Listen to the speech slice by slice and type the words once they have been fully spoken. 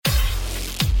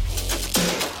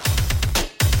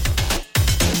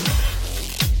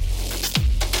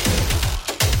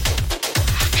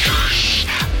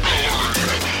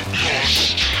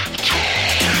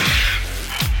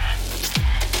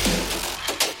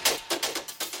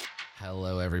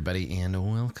everybody,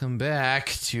 and welcome back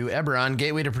to Eberron,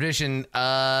 Gateway to Perdition.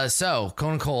 So,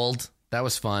 Cone Cold, that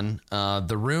was fun.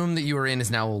 The room that you were in is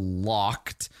now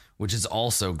locked, which is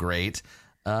also great.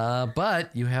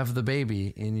 But you have the baby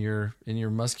in your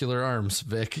muscular arms,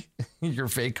 Vic. Your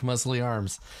fake muscly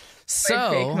arms.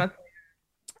 So,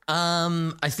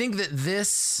 I think that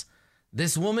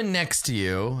this woman next to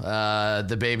you,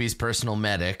 the baby's personal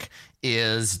medic,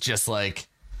 is just like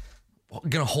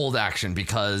gonna hold action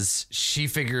because she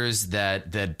figures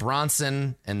that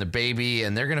Bronson and the baby,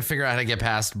 and they're gonna figure out how to get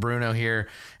past Bruno here,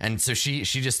 and so she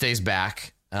just stays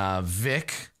back.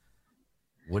 Vic,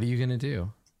 what are you gonna do?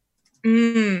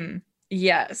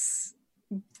 Yes,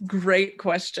 great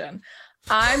question.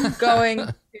 I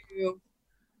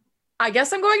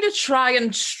guess I'm going to try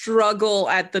and struggle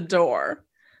at the door.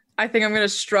 I think I'm going to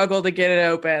struggle to get it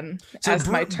open as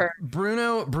my turn.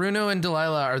 Bruno and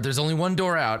Delilah there's only one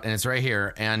door out, and it's right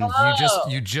here. And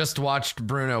you just watched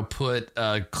Bruno put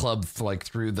a club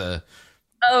through the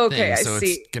thing, so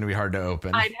it's going to be hard to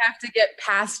open. I'd have to get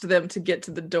past them to get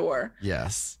to the door.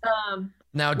 Yes.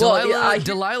 Now,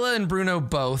 Delilah and Bruno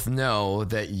both know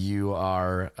that you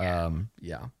are,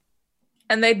 yeah.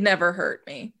 And they'd never hurt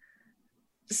me.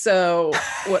 So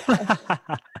what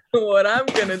I'm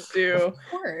gonna do? Of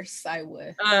course, I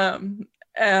would.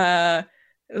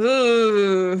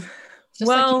 Just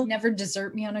like you'd never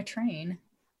desert me on a train.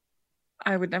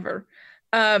 I would never.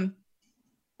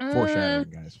 Foreshadowing,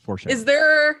 guys. Foreshadowing. Is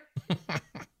there?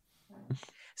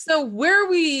 So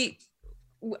where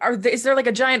is there like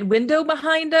a giant window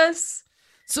behind us?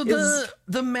 So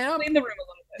the map in the room a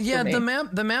little bit. Yeah,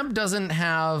 the map doesn't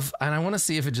have, and I want to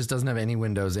see if it just doesn't have any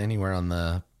windows anywhere on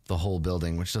the whole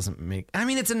building, which doesn't make. I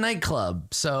mean, it's a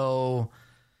nightclub, so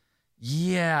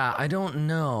yeah, I don't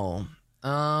know.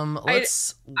 I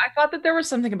thought that there was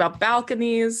something about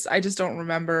balconies. I just don't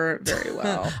remember very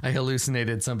well. I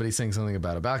hallucinated somebody saying something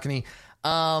about a balcony.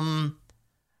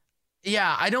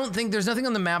 Yeah, I don't think there's nothing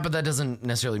on the map, but that doesn't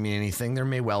necessarily mean anything. There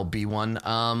may well be one.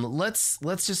 We'll roll a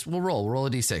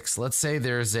d6. Let's say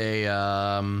there's a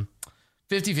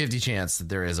 50-50 chance that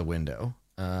there is a window.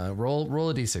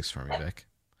 Roll a d6 for me, Vic.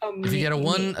 If you get a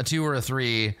 1, a 2, or a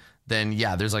 3, then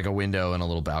yeah, there's like a window and a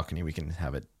little balcony. We can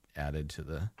have it added to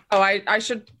the. Oh, I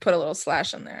should put a little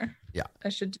slash in there. Yeah, I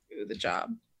should do the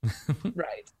job.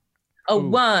 Right. A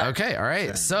 1. Okay. All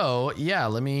right. So yeah,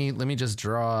 let me just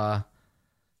draw.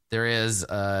 There is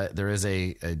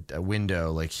a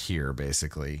window like here,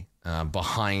 basically,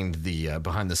 behind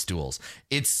the stools.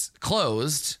 It's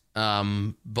closed,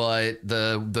 but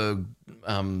the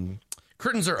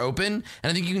curtains are open, and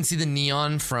I think you can see the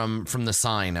neon from the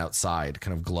sign outside,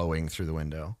 kind of glowing through the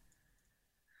window.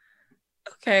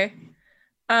 Okay.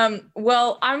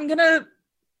 Well, I'm gonna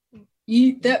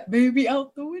eat that baby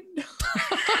out the window.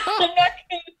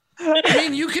 I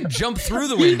mean, you could jump through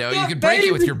the window. You could break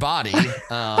it with your body.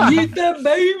 Eat that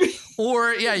baby.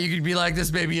 Or, yeah, you could be like, this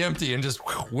baby empty, and just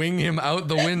wing him out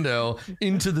the window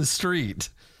into the street.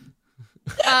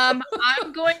 I'm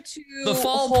going to... The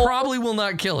fall probably will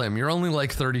not kill him. You're only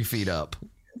like 30 feet up.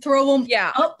 Throw him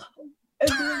up.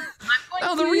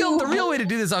 The real way to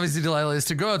do this, obviously, Delilah, is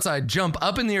to go outside, jump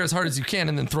up in the air as hard as you can,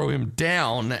 and then throw him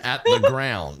down at the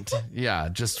ground. Yeah,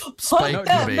 just spike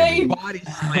the baby. Body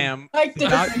slam.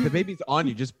 The baby's on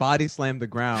you. Just body slam the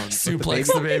ground.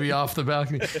 Suplex the baby off the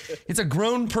balcony. It's a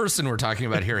grown person we're talking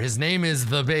about here. His name is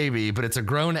the baby, but it's a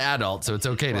grown adult, so it's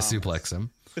okay to suplex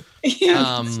him.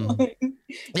 Yeah,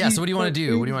 so what do you want to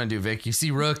do? What do you want to do, Vic? You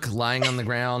see Rook lying on the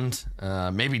ground,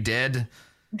 maybe dead.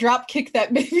 Drop kick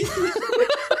that baby.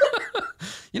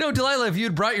 You know, Delilah, if you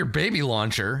had brought your baby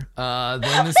launcher,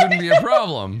 then this wouldn't be a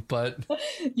problem. But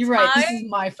you're right. This is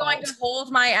my fault. I'm going to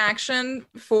hold my action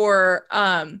for.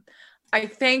 I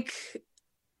think.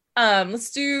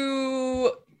 Let's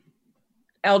do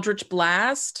Eldritch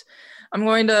Blast. I'm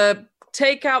going to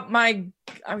take out I think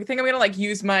I'm going to like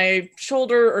use my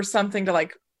shoulder or something to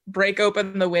like break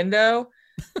open the window.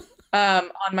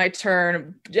 On my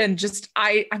turn, and I'm just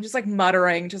like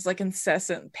muttering just like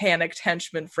incessant panicked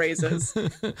henchman phrases to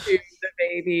the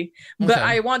baby, but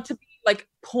I want to be like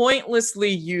pointlessly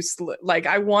useless. Like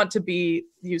I want to be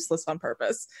useless on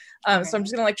purpose. So I'm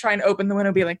just gonna like try and open the window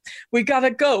and be like, we've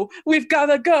gotta go and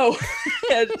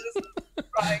just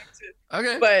trying to.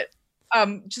 Okay, but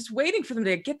just waiting for them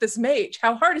to get this mage.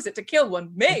 How hard is it to kill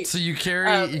one mage? So you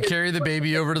carry the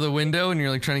baby over to the window and you're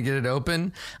like trying to get it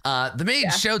open. The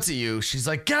mage shouts at you. She's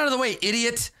like, "Get out of the way,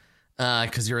 idiot!"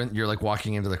 Because you're like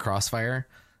walking into the crossfire.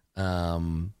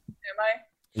 Am I?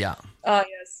 Yeah.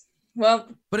 Yes. Well,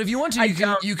 But if you want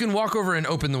to, you can walk over and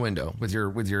open the window with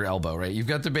your elbow, right? You've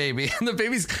got the baby, and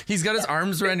he's got his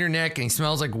arms around your neck, and he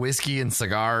smells like whiskey and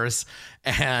cigars,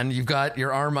 and you've got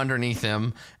your arm underneath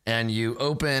him, and you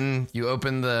open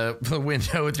the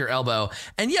window with your elbow,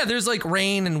 and yeah, there's like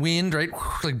rain and wind, right,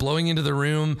 like blowing into the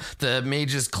room. The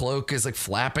mage's cloak is like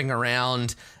flapping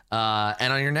around.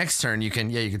 And on your next turn, you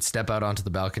could step out onto the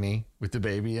balcony with the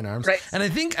baby in arms. Right. And I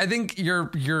think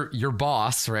your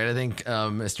boss, right? I think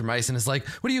Mr. Myson is like,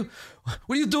 what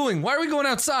are you doing? Why are we going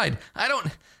outside? I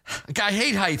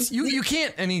hate heights. You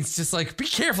can't. And he's just like, be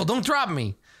careful, don't drop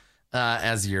me.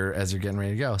 As you're getting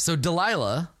ready to go. So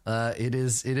Delilah, it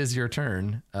is your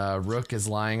turn. Rook is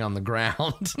lying on the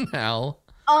ground now.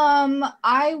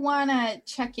 I want to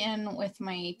check in with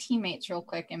my teammates real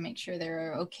quick and make sure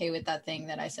they're okay with that thing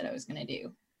that I said I was going to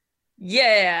do.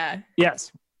 Yeah.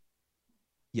 Yes.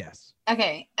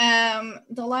 Okay.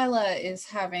 Delilah is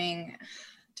having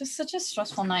just such a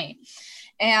stressful night,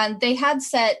 and they had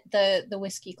set the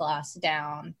whiskey glass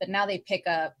down, but now they pick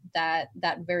up that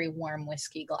very warm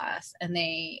whiskey glass, and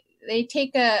they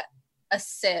take a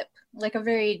sip, like a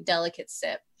very delicate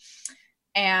sip.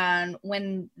 And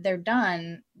when they're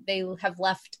done, they have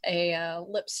left a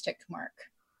lipstick mark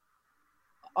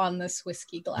on this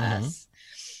whiskey glass.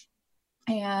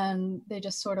 Mm-hmm. And they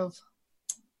just sort of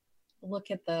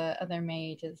look at the other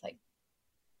mage as like,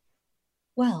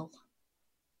 well,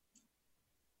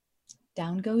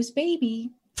 down goes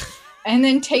baby. And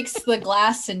then takes the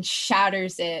glass and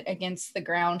shatters it against the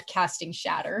ground, casting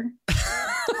shatter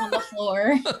on the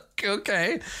floor.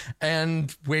 Okay.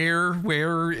 And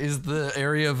where is the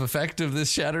area of effect of this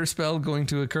shatter spell going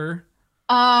to occur?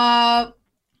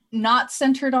 Not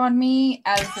centered on me,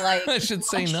 as like I should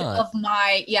say not.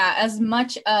 As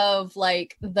much of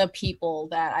like the people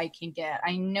that I can get.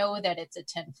 I know that it's a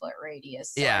 10-foot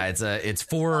radius. So it's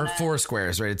four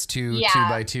squares, right? It's two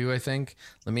by two, I think.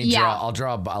 Let me draw. I'll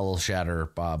draw a little shatter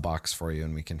box for you,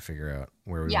 and we can figure out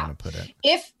where we want to put it.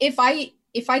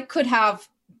 If I could have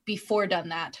before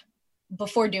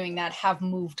doing that, have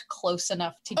moved close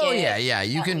enough to get. Oh yeah.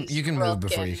 You can move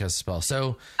before you cast a spell.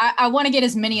 So I want to get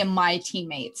as many of my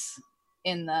teammates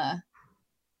in the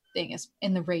thing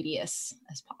in the radius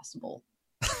as possible.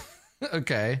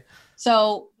 Okay.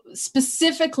 So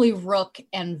specifically Rook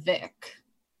and Vic.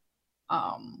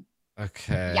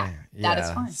 Okay. Yeah, that is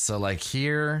fine. So like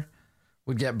here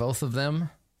would get both of them.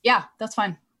 Yeah, that's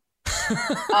fine.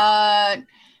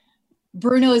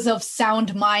 Bruno is of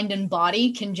sound mind and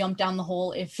body, can jump down the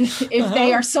hole if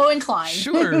they are so inclined.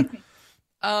 Sure.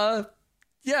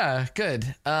 Yeah,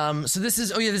 good. So this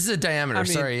is a diameter.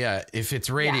 Sorry, yeah. If it's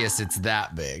radius, it's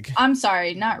that big. I'm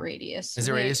sorry, not radius. Is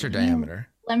it radius or diameter?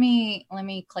 Let me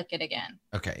click it again.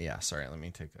 Okay, yeah, sorry, let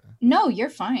me take a... No, you're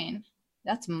fine.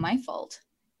 That's my fault.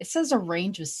 It says a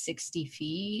range of 60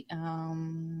 feet.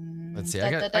 Let's see,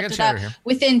 I got shatter here.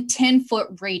 Within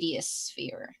 10-foot radius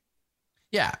sphere.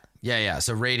 Yeah.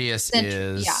 So radius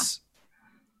is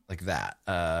like that.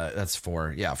 That's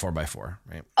 4 by 4,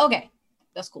 right? Okay,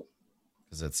 that's cool.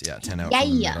 Because it's 10 out from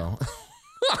the middle.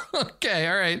 Okay,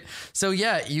 all right. So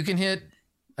you can hit.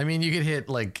 I mean, you could hit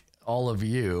like all of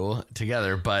you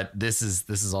together, but this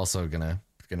is also gonna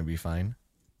be fine.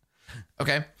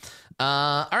 Okay.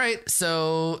 All right.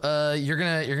 So you're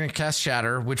gonna cast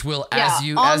Shatter, which will as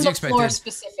you expected. Floor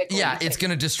specifically. Yeah, it's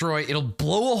gonna destroy. It'll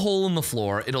blow a hole in the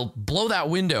floor. It'll blow that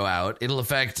window out. It'll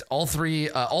affect all 4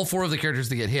 of the characters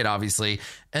that get hit, obviously.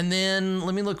 And then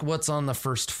let me look what's on the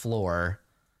first floor.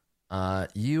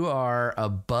 You are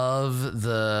above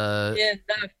the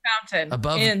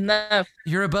fountain.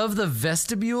 You're above the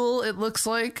vestibule, it looks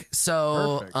like.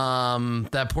 So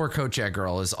Perfect. that poor Kochak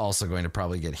girl is also going to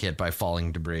probably get hit by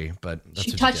falling debris, but that's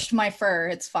she touched my fur.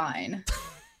 It's fine.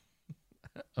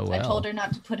 Oh, well. I told her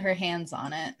not to put her hands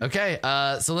on it. Okay,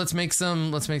 so let's make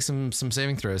some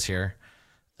saving throws here.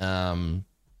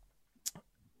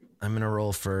 I'm gonna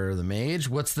roll for the mage.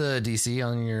 What's the DC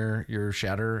on your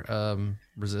shatter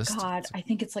resist? God, I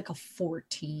think it's like a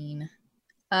 14.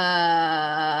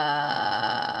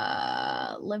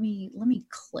 Let me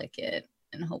click it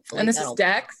and hopefully. And this is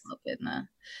Dex.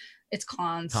 It's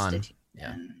Con.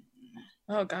 Yeah.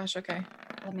 Oh gosh. Okay.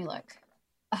 Let me look.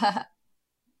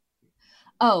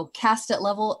 Cast at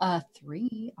level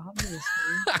 3, obviously.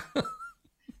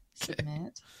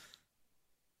 Submit.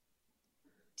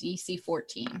 DC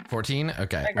 14. 14?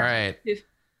 Okay. All right.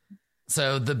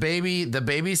 So the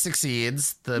baby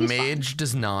succeeds. The mage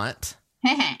does not.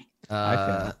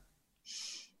 Yeah,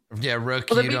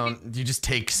 Rook, you just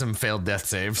take some failed death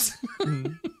saves.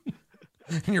 And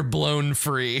you're blown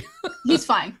free. He's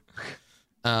fine.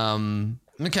 And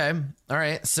Okay. All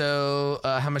right. So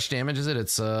how much damage is it?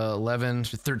 It's 11,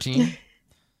 13.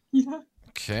 Yeah.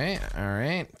 Okay. All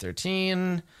right.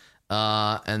 13.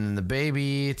 And the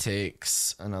baby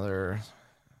takes another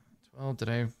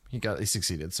 12. He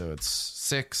succeeded. So it's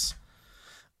 6.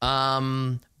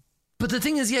 But the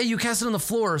thing is, yeah, you cast it on the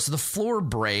floor. So the floor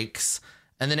breaks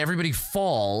and then everybody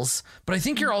falls. But I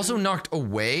think you're also knocked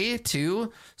away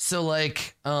too. So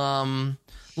like, you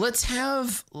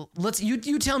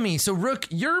tell me. So Rook,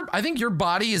 I think your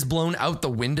body is blown out the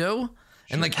window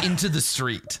and like into the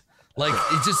street. Like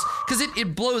it just, cause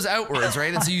it blows outwards,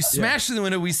 right? And so you smash through the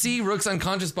window. We see Rook's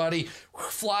unconscious body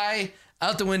fly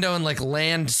out the window and like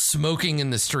land smoking in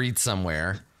the street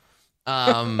somewhere.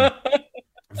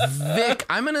 Vic,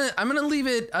 I'm gonna leave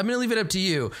it up to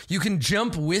you. You can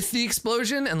jump with the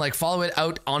explosion and like follow it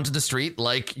out onto the street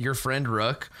like your friend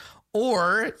Rook,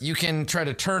 or you can try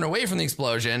to turn away from the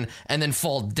explosion and then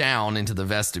fall down into the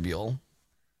vestibule.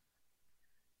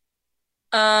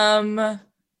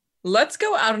 Let's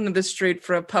go out into the street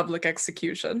for a public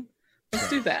execution. Let's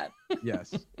do that.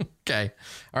 Yes. Okay.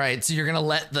 All right. So you're gonna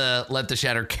let the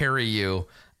shatter carry you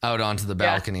out onto the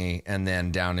balcony and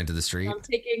then down into the street. I'm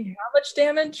taking how much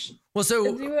damage? Well,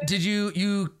 so did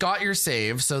you got your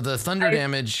save? So the thunder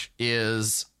damage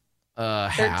is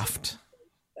halved.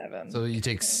 7. So you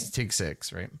take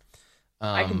 6, right?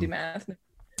 I can do math.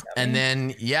 And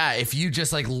then if you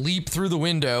just like leap through the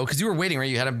window, because you were waiting, right?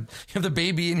 You have the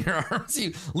baby in your arms.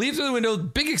 You leap through the window,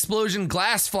 big explosion,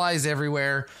 glass flies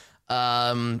everywhere.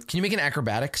 Can you make an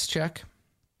acrobatics check?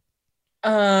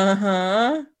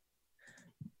 Uh-huh.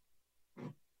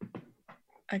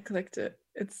 I clicked it.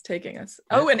 It's taking us.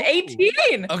 Oh, an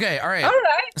 18. Okay, all right. All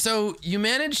right. So you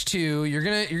managed to. You're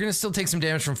gonna still take some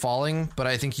damage from falling, but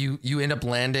I think you end up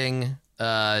landing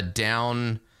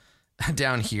down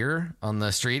here on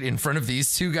the street in front of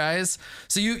these two guys.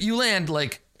 So you land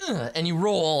like and you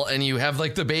roll and you have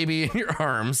like the baby in your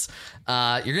arms.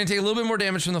 You're gonna take a little bit more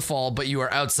damage from the fall, but you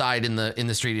are outside in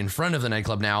the street in front of the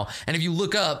nightclub now. And if you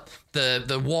look up,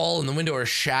 the wall and the window are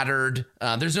shattered.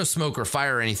 There's no smoke or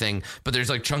fire or anything, but there's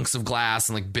like chunks of glass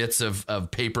and like bits of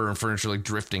paper and furniture like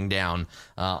drifting down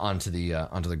onto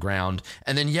the ground.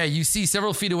 And then you see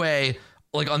several feet away,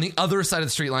 like on the other side of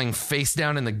the street, lying face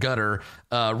down in the gutter,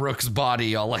 Rook's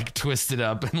body all like twisted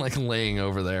up and like laying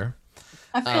over there.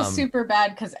 I feel super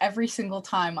bad because every single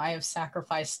time I have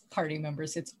sacrificed party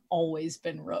members, it's always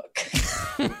been Rook.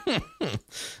 All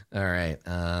right.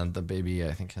 The baby,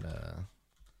 I think, had a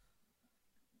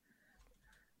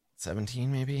 17,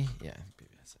 maybe? Yeah,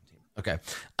 baby had 17. Okay.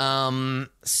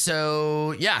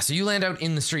 So you land out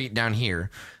in the street down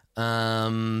here.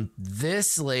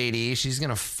 This lady, she's going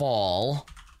to fall.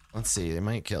 Let's see. They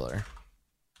might kill her.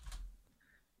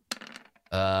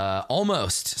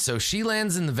 Almost. So she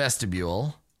lands in the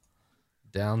vestibule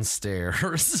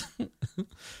downstairs.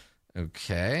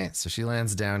 Okay. So she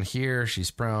lands down here. She's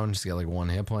prone. She's got like 1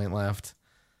 hit point left.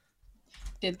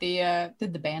 Did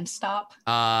the band stop?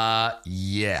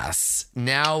 Yes.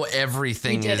 Now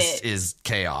everything is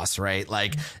chaos, right?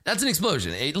 Like that's an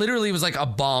explosion. It literally was like a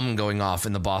bomb going off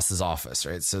in the boss's office,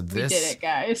 right? So we did it,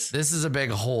 guys. This is a big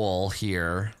hole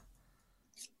here.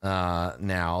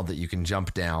 Now that you can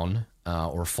jump down.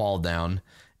 Or fall down,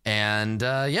 and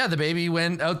the baby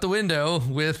went out the window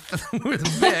with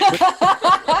Vic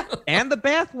and the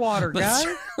bathwater, guys.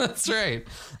 That's right.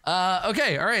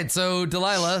 Okay, all right. So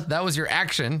Delilah, that was your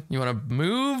action. You want to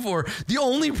move, or the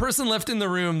only person left in the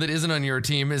room that isn't on your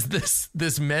team is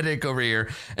this medic over here,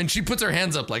 and she puts her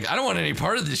hands up like, I don't want any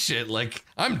part of this shit. Like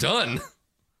I'm done.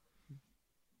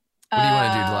 What do you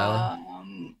want to do, Delilah?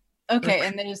 Okay,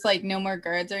 and there's like no more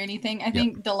guards or anything. I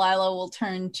think Delilah will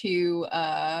turn to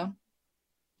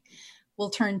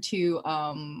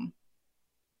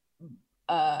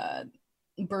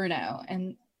Bruno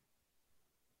and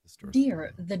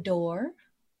dear, the door.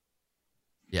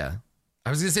 Yeah. I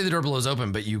was gonna say the door blows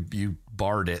open, but you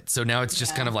barred it. So now it's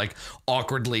just kind of like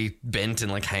awkwardly bent and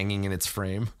like hanging in its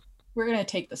frame. We're gonna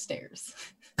take the stairs.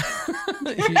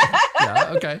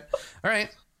 Yeah, okay. All right.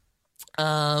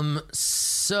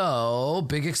 So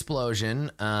big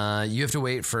explosion. You have to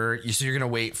wait for so you're gonna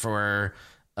wait for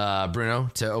Bruno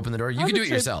to open the door. You can do it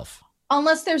yourself.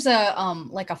 Unless there's a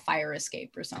like a fire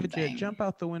escape or something. Could you jump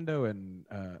out the window and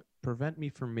prevent me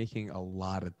from making a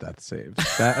lot of death saves?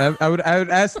 I would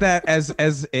ask that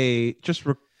as a just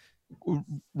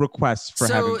requests for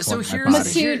having so fun here's, with my body.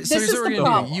 here's This is what we're the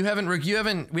gonna do.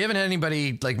 problem. We haven't had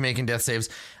anybody like making death saves.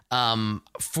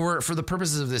 For the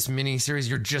purposes of this mini series,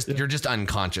 you're just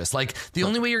unconscious. Like the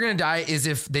only way you're gonna die is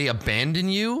if they abandon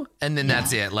you, and then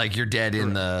that's it. Like you're dead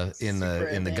in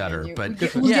the gutter. But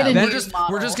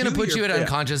we're just gonna put you at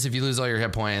unconscious if you lose all your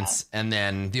hit points, and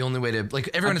then the only way to like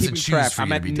everyone has to choose track. for I'm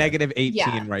you at to be negative 18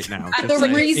 Yeah. right now.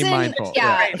 The reason, mindful.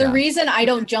 the reason I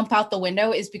don't jump out the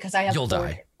window is because I have You'll 4 die.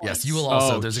 hit Yes, points. you will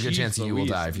also. Oh, There's a good geez chance that you will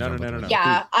Louise. die if you No, jump no, out the no, no. window.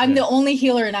 Yeah, I'm the only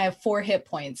healer and I have 4 hit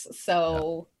points.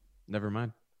 So Never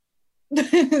mind.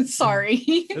 sorry.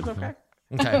 It's okay.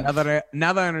 Okay.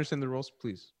 Now that I understand the rules,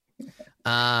 please.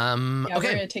 Yeah, we're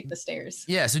Okay. gonna take the stairs.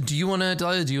 Yeah. So do you want to,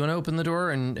 Delilah? Do you want to open the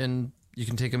door and you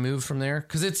can take a move from there?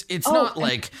 Because it's Oh, not am-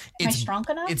 like Am I it's strong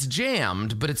enough? it's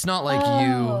jammed, but it's not like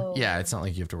Oh. you. Yeah, it's not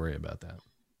like you have to worry about that.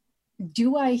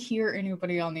 Do I hear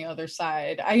anybody on the other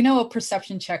side? I know a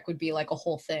perception check would be like a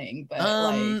whole thing, but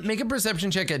like Make a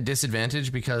perception check at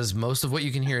disadvantage because most of what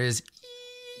you can hear is.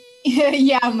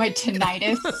 yeah, my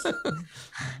tinnitus.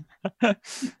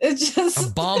 It's A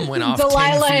just bomb went off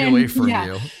Delilah 10 feet away and- from yeah.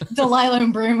 you. Delilah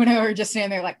and Bruno are just standing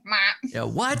there like, "Mah." Yeah,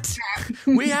 what?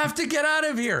 We have to get out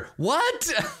of here. What?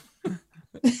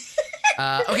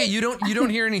 Okay, you don't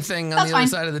hear anything on That's the other fine.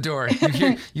 side of the door.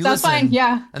 You That's listen, fine.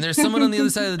 Yeah. and there's someone on the other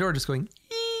side of the door just going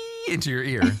 "Ee" into your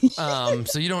ear.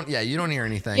 So you don't hear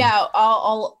anything. Yeah,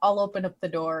 I'll open up the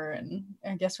door and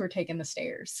I guess we're taking the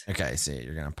stairs. Okay, so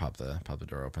you're gonna pop the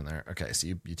door open there. Okay, so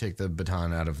you take the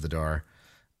baton out of the door,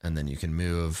 and then you can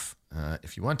move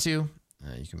if you want to.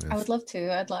 You can move. I would love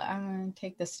to. I'm gonna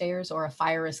take the stairs or a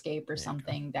fire escape or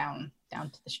something down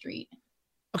to the street.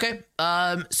 Okay.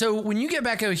 So when you get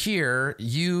back out here,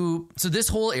 so this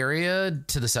whole area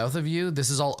to the south of you, this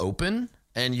is all open,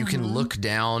 and you can look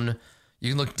down. You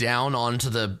can look down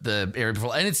onto the area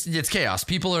before, and it's chaos.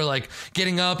 People are like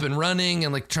getting up and running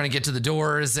and like trying to get to the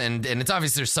doors, and it's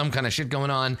obvious there's some kind of shit going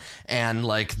on. And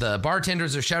like the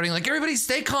bartenders are shouting like, "Everybody,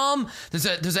 stay calm! There's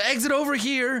an exit over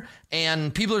here!"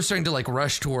 And people are starting to like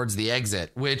rush towards the exit,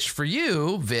 which for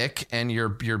you, Vic, and your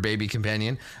baby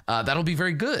companion, that'll be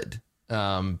very good.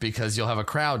 Because you'll have a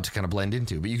crowd to kind of blend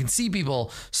into, but you can see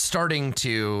people starting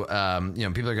to,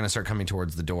 people are going to start coming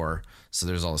towards the door. So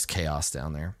there's all this chaos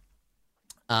down there.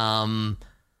 The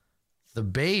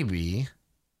baby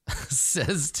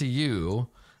says to you,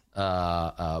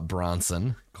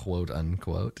 Bronson, quote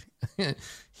unquote,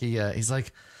 he's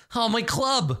like, "Oh, my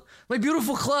club, my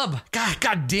beautiful club.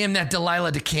 God damn that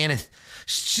Delilah DeCanneth.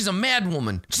 She's a mad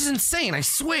woman. She's insane, I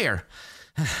swear.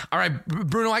 All right,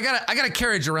 Bruno, I got a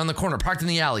carriage around the corner parked in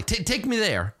the alley. Take me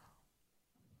there."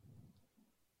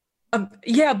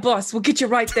 Yeah, boss, we'll get you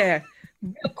right there.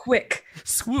 Real quick.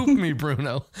 Swoop me,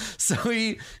 Bruno. So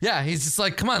he's just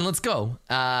like, "Come on, let's go."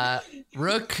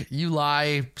 Rook, you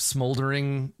lie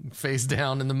smoldering face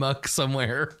down in the muck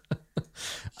somewhere.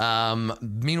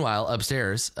 Meanwhile,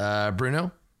 upstairs,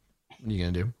 Bruno, what are you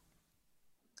gonna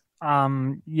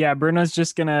do? Yeah, Bruno's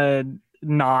just gonna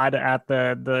nod at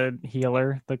the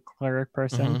healer, the cleric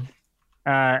person,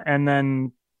 and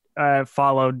then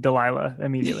follow Delilah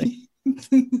immediately.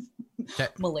 Okay.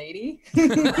 Milady.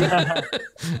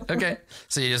 Okay,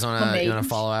 so you just want to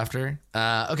follow after.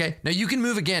 Okay, now you can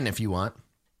move again if you want,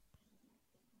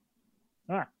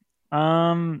 Let's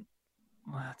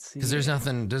see. because there's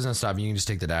nothing stopping you. You can just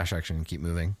take the dash action and keep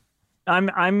moving. I'm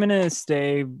gonna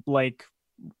stay like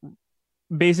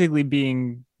basically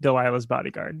being Delilah's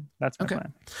bodyguard. That's my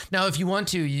plan. Now, if you want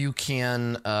to, you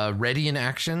can ready an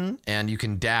action, and you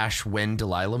can dash when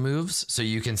Delilah moves. So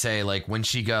you can say like when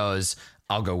she goes,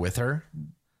 I'll go with her.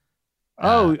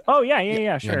 Yeah,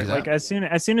 sure. do Like that? as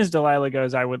soon as Delilah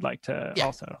goes, I would like to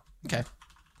also. Okay.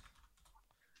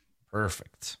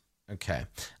 Perfect. Okay.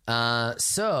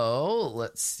 So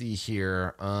let's see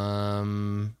here.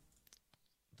 The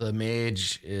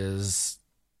mage is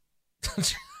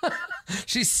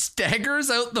she staggers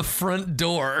out the front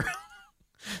door.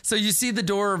 So you see the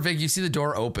door, Vic, you see the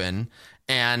door open,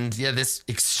 and this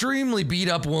extremely beat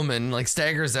up woman like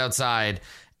staggers outside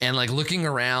and like looking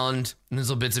around, and there's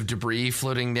little bits of debris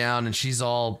floating down, and she's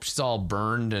all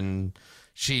burned, and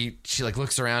she like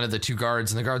looks around at the two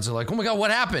guards, and the guards are like, "Oh my God,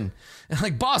 what happened?" And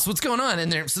like, "Boss, what's going on?"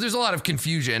 And so there's a lot of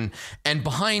confusion. And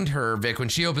behind her, Vic, when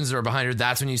she opens the door behind her,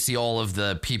 that's when you see all of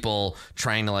the people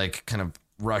trying to like kind of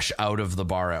rush out of the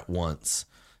bar at once.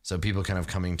 So people kind of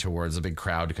coming towards a big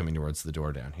crowd coming towards the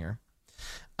door down here.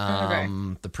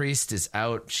 The priest is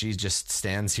out. She just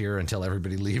stands here until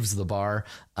everybody leaves the bar.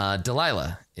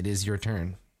 Delilah, it is your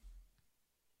turn.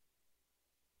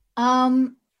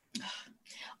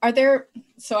 Are there?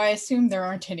 So I assume there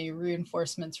aren't any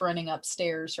reinforcements running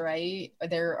upstairs, right? Are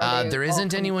there all isn't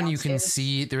coming anyone you can downstairs?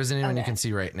 see. There isn't anyone you Okay. can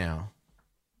see right now.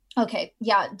 Okay,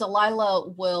 yeah, Delilah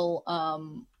will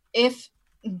if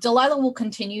Delilah will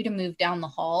continue to move down the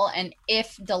hall, and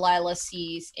if Delilah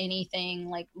sees anything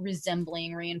like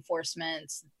resembling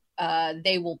reinforcements,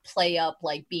 they will play up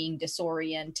like being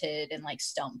disoriented and like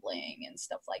stumbling and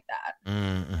stuff like that.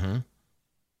 Mm-hmm.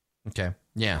 Okay.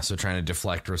 Yeah. So trying to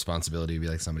deflect responsibility, be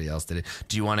like somebody else did it.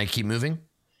 Do you want to keep moving?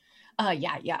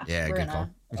 Yeah. Yeah, We're good gonna call.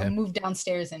 Okay. move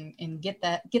downstairs and get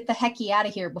the hecky out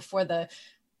of here before the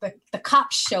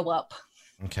cops show up.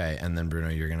 Okay. And then Bruno,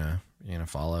 you're gonna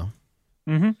follow.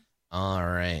 Mm-hmm. All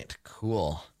right.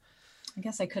 Cool. I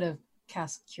guess I could have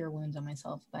cast Cure Wounds on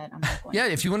myself, but I'm not going. Yeah.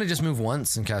 If you want to just move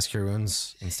once and cast Cure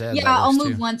Wounds instead. Yeah, that I'll works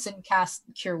move too. once and cast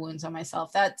Cure Wounds on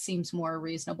myself. That seems more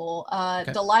reasonable.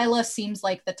 Okay. Delilah seems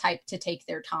like the type to take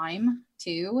their time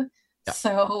too. Yeah.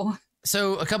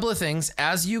 So a couple of things.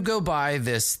 As you go by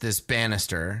this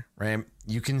banister, right?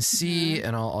 You can see,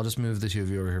 and I'll just move the two of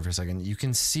you over here for a second. You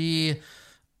can see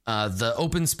the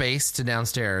open space to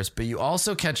downstairs, but you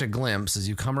also catch a glimpse as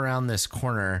you come around this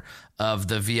corner of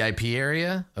the VIP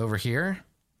area over here.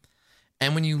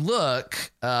 And when you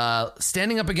look,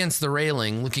 standing up against the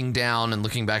railing, looking down and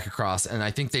looking back across, and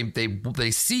I think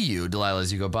they see you, Delilah,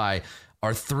 as you go by,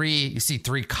 you see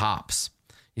three cops.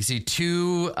 You see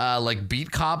two like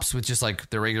beat cops with just like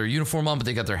their regular uniform on, but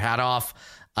they got their hat off.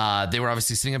 They were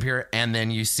obviously sitting up here. And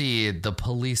then you see the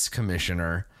police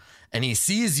commissioner, and he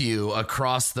sees you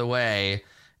across the way.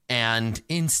 And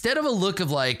instead of a look of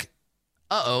like,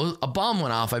 uh-oh, a bomb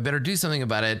went off, I better do something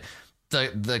about it,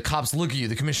 the cops look at you.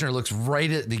 The commissioner looks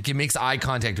he makes eye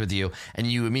contact with you, and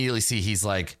you immediately see he's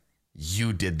like,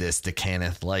 you did this to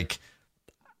Kenneth, like,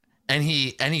 and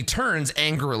he turns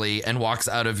angrily and walks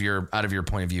out of your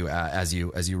point of view as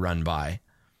you run by.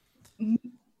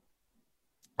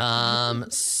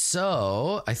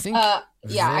 So I think I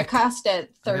Vic, cast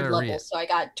at third gotta level, read it. so I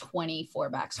got 24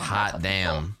 back. So I'm back hot up to full.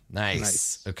 damn,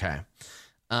 nice. Okay.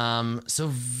 So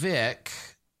Vic,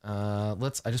 I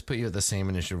just put you at the same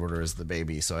initiative order as the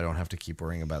baby, so I don't have to keep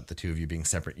worrying about the two of you being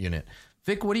separate unit.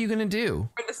 Vic, what are you gonna do?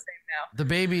 We're the same now. The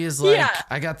baby is like, Yeah.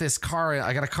 I got this car.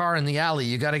 I got a car in the alley.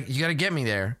 You gotta get me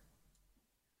there.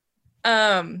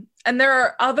 And there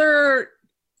are other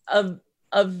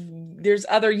there's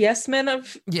other yes men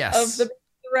of Yes. the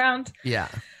around. Yeah.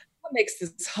 That makes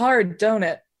this hard, don't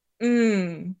it?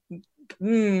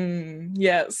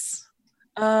 Yes.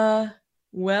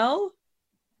 Well.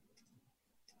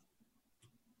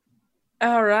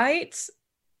 All right.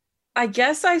 I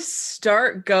guess I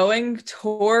start going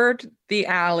toward the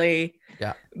alley.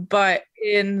 Yeah. But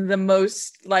in the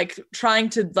most like trying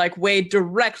to like wade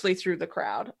directly through the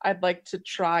crowd. I'd like to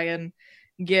try and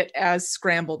get as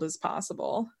scrambled as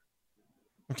possible,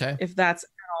 Okay. if that's at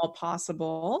all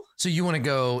possible. So you want to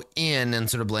go in and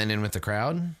sort of blend in with the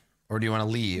crowd, or do you want to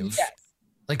leave? Yes.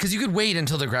 Like, because you could wait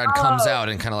until the crowd comes out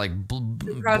and kind of like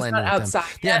The crowd's blend not in with outside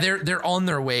them. Yeah, yet. they're on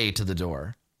their way to the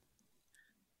door.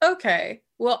 Okay.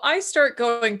 Well, I start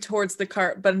going towards the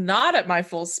cart, but not at my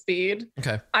full speed.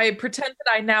 Okay. I pretend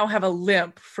that I now have a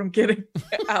limp from getting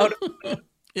out of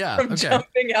Yeah. from Okay.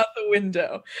 jumping out the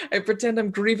window. I pretend I'm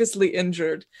grievously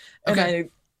injured. Okay.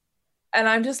 And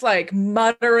I'm just like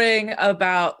muttering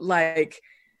about like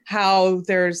how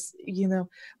there's,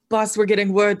 boss, we're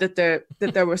getting word that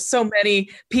there were so many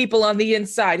people on the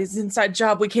inside. It's an inside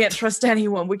job. We can't trust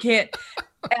anyone. We can't.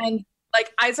 And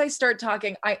like as I start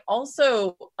talking, I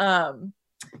also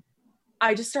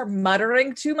I just start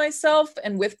muttering to myself,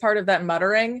 and with part of that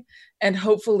muttering, and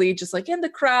hopefully just like in the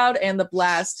crowd and the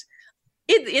blast,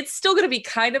 it's still going to be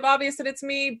kind of obvious that it's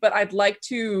me, but I'd like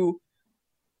to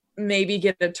maybe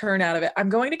get a turn out of it. I'm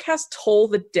going to cast Toll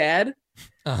the Dead.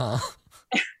 Uh-huh.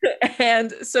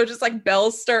 And so just like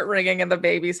bells start ringing in the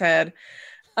baby's head.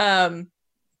 And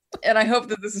I hope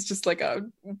that this is just like a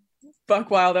buck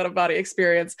wild out of body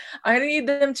experience. I need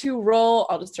them to roll,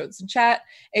 I'll just throw this in chat,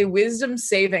 a wisdom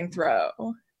saving throw.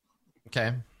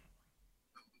 Okay.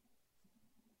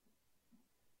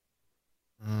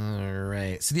 All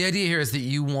right. So the idea here is that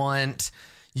you want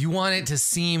it to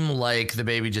seem like the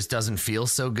baby just doesn't feel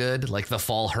so good, like the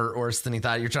fall hurt worse than he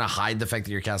thought. You're trying to hide the fact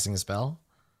that you're casting a spell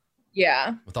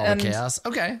Yeah. with all the chaos.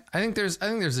 Okay. I think there's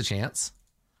a chance.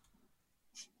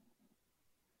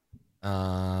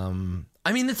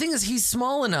 I mean, the thing is, he's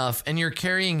small enough and you're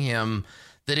carrying him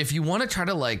that if you want to try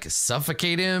to like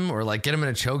suffocate him or like get him in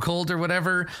a chokehold or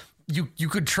whatever, you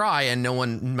could try, and no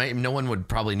one would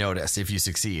probably notice if you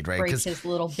succeed, right? Break his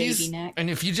little baby neck. And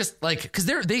if you just like, because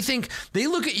they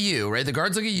look at you, right? The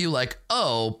guards look at you like,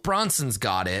 oh, Bronson's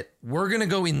got it. We're gonna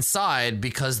go inside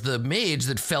because the mage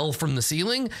that fell from the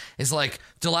ceiling is like,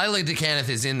 Delilah DeCaneth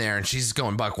is in there and she's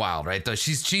going buck wild, right?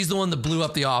 She's the one that blew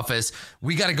up the office.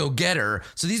 We got to go get her.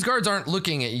 So these guards aren't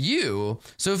looking at you.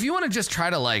 So if you want to just try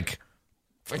to like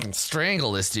fucking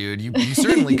strangle this dude, you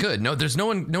certainly could. No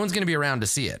one's gonna be around to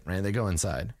see it, right? They go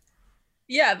inside.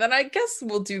 Yeah, then I guess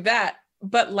we'll do that.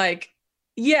 But like,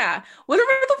 yeah, whatever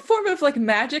the form of like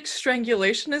magic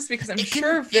strangulation is, because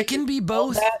it can be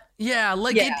both. Yeah,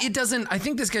 like Yeah. It doesn't. I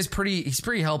think this guy's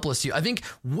pretty helpless to you. I think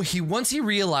once he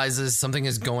realizes something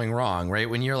is going wrong, right?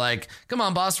 When you're like, come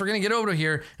on, boss, we're gonna get over to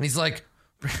here, and he's like,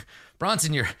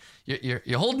 Bronson, you're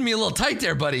holding me a little tight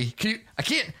there, buddy. I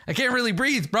can't really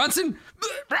breathe, Bronson.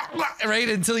 Right,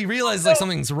 until he realizes like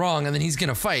something's wrong, and then he's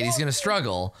gonna fight. He's gonna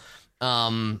struggle.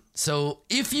 So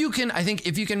if you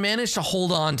can manage to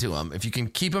hold on to him, if you can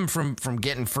keep him from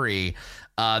getting free,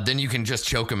 then you can just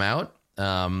choke him out.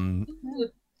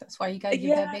 That's why you gotta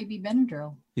give that baby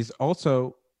Benadryl. He's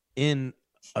also in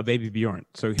a baby Bjorn,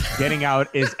 so getting out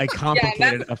is a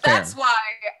complicated affair. That's why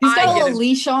He's got a I little get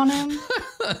least on him.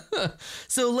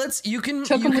 So you can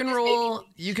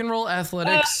roll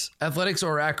athletics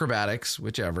or acrobatics,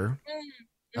 whichever.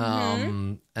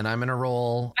 And I'm gonna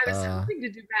roll. I was hoping to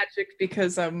do magic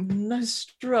because I'm not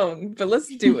strong, but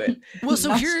let's do it. Well, so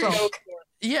Not here, strong.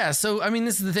 yeah. So I mean,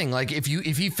 this is the thing. Like, if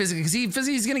he physically, because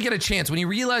he's gonna get a chance when he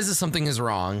realizes something is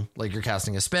wrong. Like you're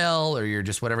casting a spell or you're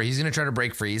just whatever. He's gonna try to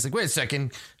break free. He's like, wait a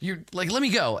second, you're like, let me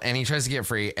go, and he tries to get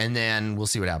free, and then we'll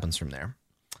see what happens from there.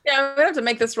 Yeah, I'm gonna have to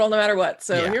make this roll no matter what.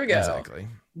 So Yeah, here we go. Exactly.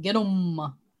 Get him.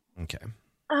 Okay.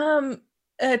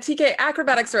 TK,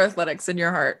 acrobatics or athletics in your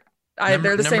heart?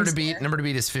 They're the same. Number to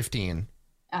beat is 15.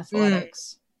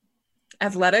 Athletics.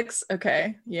 Athletics.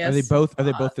 Okay. Yes. Are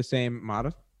they both the same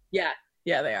mod? Yeah,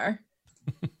 they are.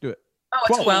 Do it. Oh,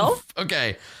 it's 12.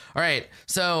 Okay. All right.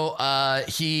 So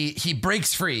he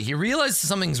breaks free. He realizes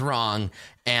something's wrong,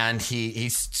 and he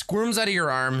squirms out of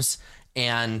your arms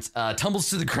and tumbles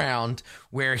to the ground,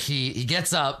 where he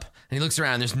gets up and he looks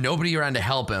around. There's nobody around to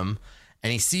help him,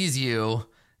 and he sees you,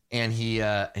 and he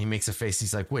makes a face.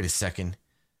 He's like, wait a second,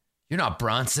 you're not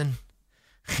Bronson.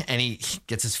 And he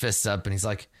gets his fists up and he's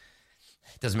like,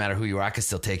 it doesn't matter who you are, I can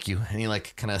still take you. And he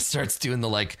like kind of starts doing the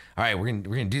like, all right, we're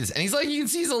gonna do this. And he's like, you can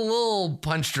see he's a little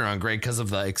punch drunk, right, because of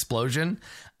the explosion.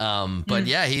 But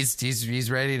yeah,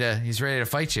 he's ready to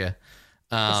fight you.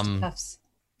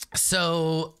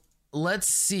 So let's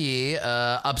see.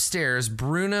 Upstairs,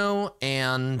 Bruno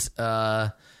and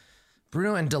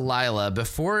Delilah.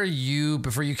 Before you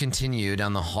continue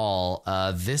down the hall,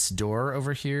 this door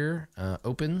over here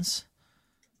opens,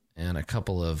 and a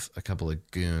couple of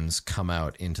goons come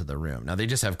out into the room. Now they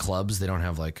just have clubs; they don't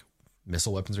have like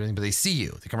missile weapons or anything. But they see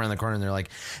you. They come around the corner and they're like,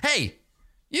 "Hey,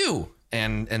 you!"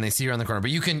 And they see you around the corner.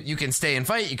 But you can stay and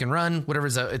fight. You can run.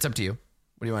 Whatever's it's up to you.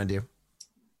 What do you want to do?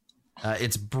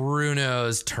 It's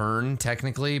Bruno's turn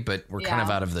technically, but we're kind of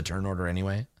out of the turn order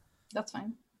anyway. That's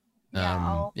fine.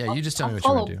 You just tell me what you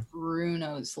follow want to do.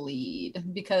 Bruno's lead,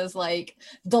 because like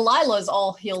Delilah's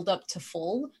all healed up to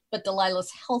full, but Delilah's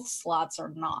health slots are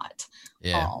not.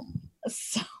 Yeah.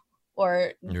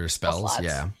 Or your spells, slots.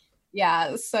 yeah.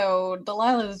 Yeah. So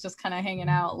Delilah is just kind of hanging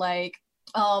out, like,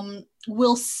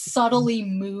 will subtly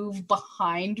move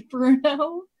behind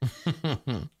Bruno.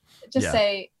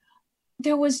 Say,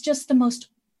 there was just the most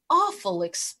awful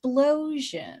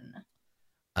explosion.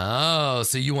 Oh,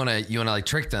 so you want to like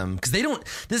trick them, because they don't.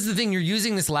 This is the thing. You're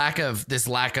using this lack of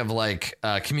like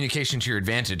communication to your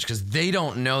advantage, because they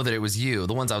don't know that it was you.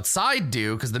 The ones outside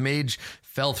do, because the mage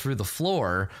fell through the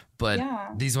floor, but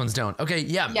these ones don't. Okay,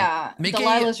 yeah. Yeah.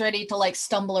 Delilah's ready to like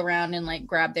stumble around and like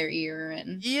grab their ear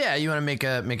and. Yeah, you want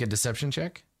to make a deception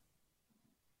check.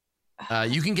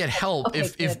 You can get help. Okay,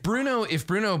 if Bruno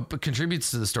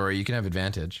contributes to the story, you can have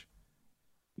advantage.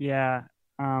 Yeah.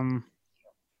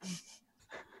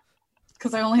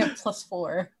 Because I only have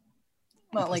 +4.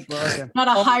 Not like not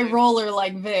a high roller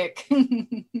like Vic.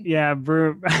 Yeah,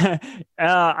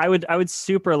 I would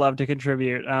super love to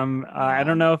contribute. I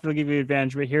don't know if it'll give you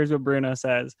advantage, but here's what Bruno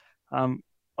says.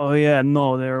 Oh yeah,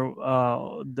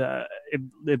 no,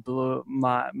 it blew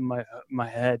my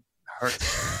head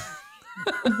hurts.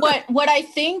 what I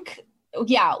think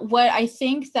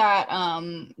that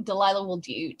Delilah will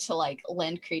do to like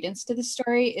lend credence to the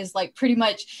story is like pretty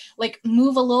much like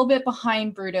move a little bit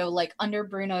behind Bruno, like under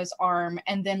Bruno's arm,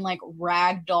 and then like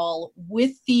ragdoll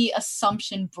with the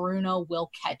assumption Bruno will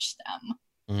catch them.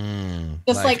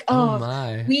 Just like, oh,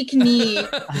 my. weak knee,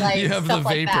 like you have stuff the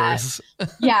like that. vapors.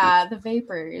 Yeah, the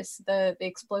vapors, the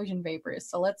explosion vapors.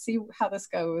 So let's see how this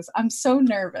goes. I'm so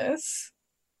nervous.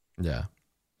 Yeah.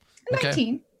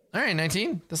 19. All right,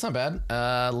 19. That's not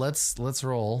bad. Let's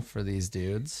roll for these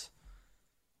dudes.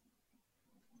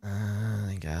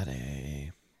 I got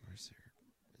a. Where's their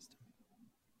wisdom?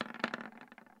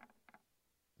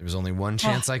 There was only one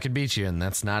chance I could beat you, and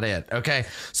that's not it. Okay,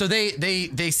 so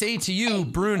they say to you,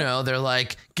 Bruno, they're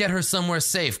like, get her somewhere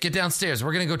safe. Get downstairs.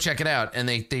 We're gonna go check it out. And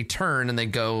they turn and they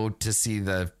go to see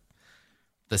the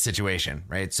situation,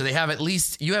 right? So you have at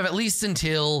least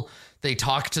until they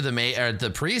talk to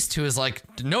the priest, who is like,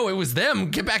 no, it was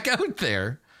them. Get back out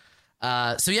there.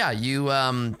 So yeah, you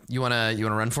wanna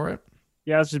run for it?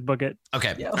 Yeah, let's just book it.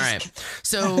 Okay. Yeah, All right.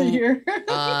 So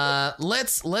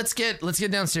let's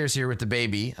get downstairs here with the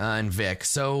baby and Vic.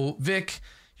 So Vic,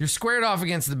 you're squared off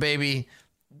against the baby.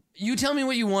 You tell me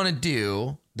what you want to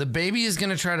do. The baby is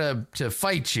gonna try to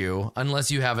fight you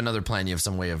unless you have another plan. You have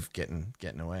some way of getting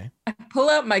away. I pull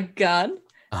out my gun,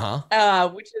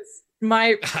 which is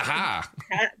my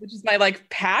like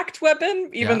packed weapon,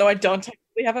 even though I don't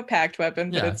technically have a packed weapon,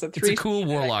 but it's a cool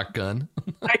warlock gun.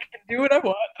 I can do what I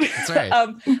want. That's right.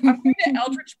 I'm going to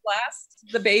Eldritch Blast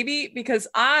the baby because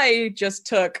I just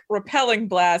took Repelling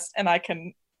Blast and I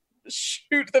can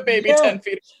shoot the baby 10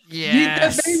 feet.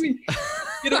 Yes. Yeet the baby.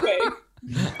 Get away.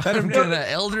 I'm gonna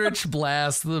Eldritch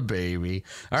Blast the baby.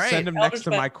 All right. Send him next to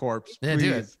my corpse. Yeah, please.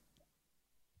 do it.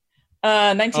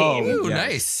 19. Oh, ooh, yes.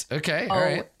 nice. Okay, all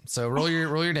right. So roll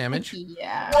your damage.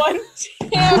 Yeah. 1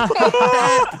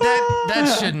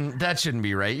 that shouldn't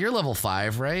be right. You're level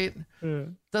 5, right?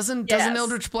 Doesn't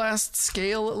Eldritch Blast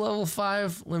scale at level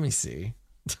 5? Let me see.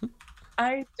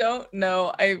 I don't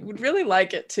know. I would really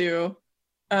like it to.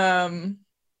 I'm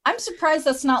surprised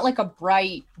that's not like a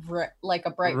bright red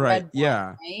one,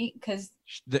 yeah. right? Because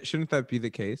Shouldn't that be the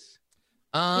case?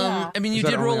 I mean, you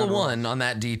did roll a 1 on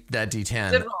that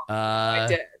D10. I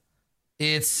did.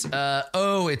 It's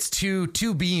it's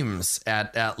two beams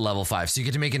at level 5, so you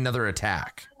get to make another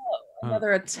attack.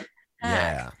 Another attack.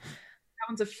 Yeah. That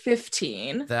one's a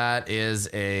 15. That is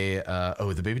a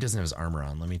the baby doesn't have his armor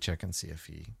on. Let me check and see if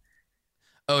he.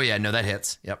 Oh yeah, no, that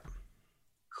hits. Yep.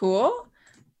 Cool.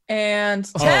 And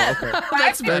 10. Okay.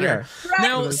 That's better. Right.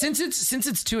 Now, since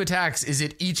it's 2 attacks, is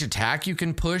it each attack you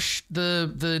can push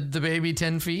the baby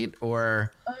 10 feet,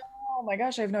 or? Oh my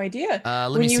gosh, I have no idea.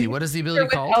 Let me see. What is the ability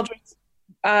called?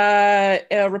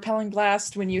 Repelling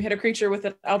Blast. When you hit a creature with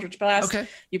an Eldritch Blast,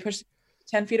 you push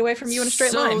 10 feet away from you in a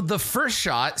straight line. So the first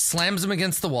shot slams him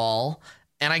against the wall.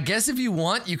 And I guess if you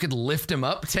want, you could lift him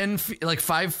up 10 feet, like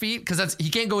 5 feet, because he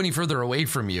can't go any further away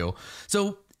from you.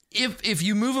 So if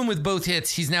you move him with both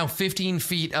hits, he's now 15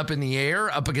 feet up in the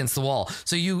air, up against the wall.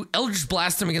 So you Eldritch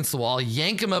Blast him against the wall,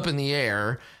 yank him up in the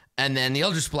air, and then the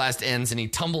Eldritch Blast ends and he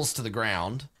tumbles to the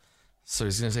ground. So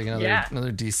he's going to take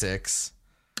another D6.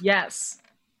 Yes,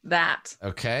 that.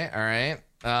 Okay, all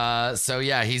right. So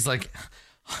yeah, he's like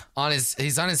on his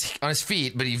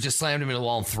feet, but you've just slammed him into the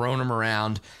wall and thrown him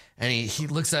around. And he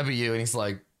looks up at you and he's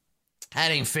like,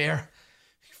 that ain't fair.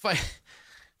 Fight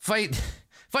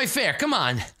fair. Come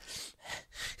on.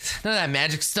 None of that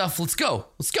magic stuff. Let's go.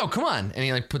 Come on. And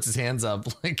he like puts his hands up,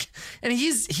 like, and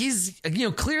he's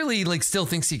clearly like still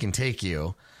thinks he can take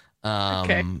you.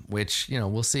 Which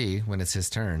we'll see when it's his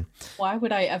turn. Why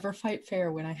would I ever fight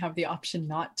fair when I have the option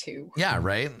not to? Yeah,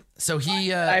 right. So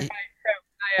he I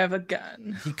have a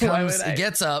gun. He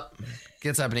gets up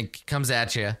and he comes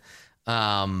at you.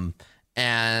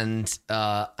 And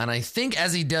I think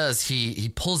as he does, he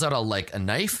pulls out a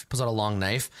long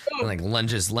knife and like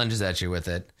lunges at you with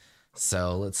it.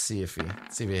 So let's see if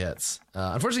he hits.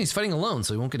 Unfortunately, he's fighting alone,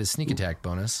 so he won't get his sneak attack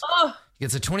bonus. Oh. He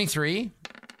gets a 23.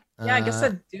 Yeah, I guess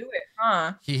I'd do it,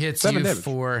 huh? He hits you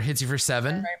for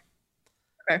 7. Right.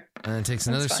 Okay. And then takes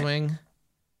another swing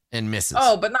and misses.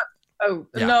 Oh, but not. Oh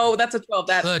yeah. No, that's a 12.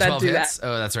 That 12 do hits. that.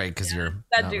 Oh, that's right, because you're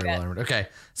that not do very that. well armored. Okay,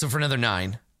 so for another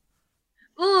 9.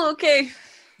 Oh, okay.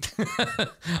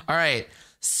 All right.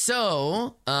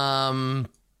 So, no,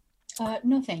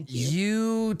 thank you.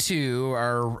 You two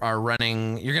are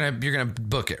running. You're gonna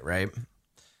book it, right?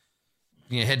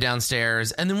 You're gonna head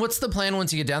downstairs, and then what's the plan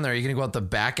once you get down there? Are you gonna go out the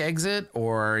back exit,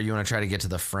 or you want to try to get to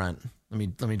the front?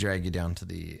 Let me drag you down to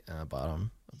the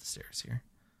bottom of the stairs here.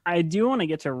 I do want to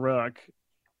get to Rook.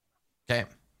 Okay.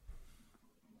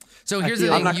 So here's the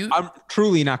thing. I'm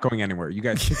truly not going anywhere. You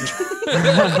guys.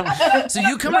 So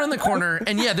you come around the corner,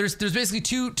 and yeah, there's basically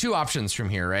two options from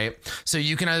here, right? So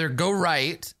you can either go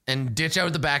right and ditch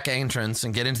out the back entrance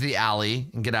and get into the alley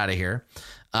and get out of here,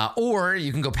 or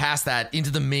you can go past that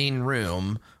into the main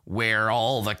room where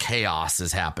all the chaos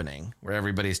is happening, where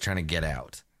everybody's trying to get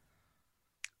out?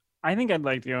 I think I'd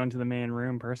like to go into the main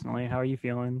room personally. How are you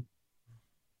feeling?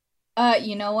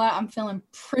 You know what? I'm feeling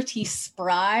pretty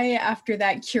spry after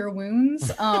that cure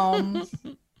wounds.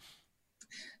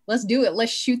 Let's do it.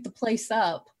 Let's shoot the place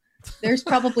up. There's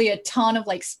probably a ton of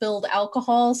like spilled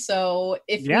alcohol. So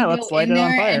if let's light it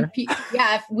on fire.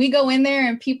 If we go in there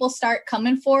and people start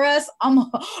coming for us, I'm pew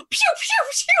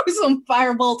pew pew some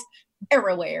firebolts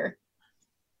everywhere.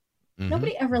 Mhm.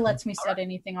 Nobody ever lets me set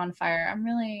anything on fire. I'm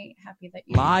really happy that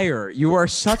you Liar. You are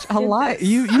such a liar.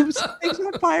 You set things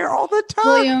on fire all the time.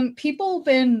 William, people have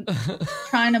been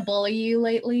trying to bully you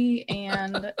lately,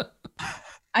 and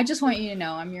I just want you to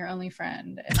know I'm your only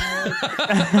friend. And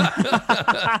I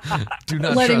Do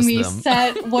not letting trust me them.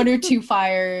 set 1 or 2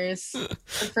 fires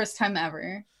for the first time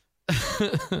ever.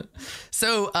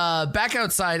 So back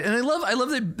outside, and I love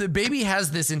that the baby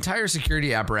has this entire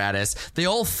security apparatus. They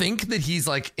all think that he's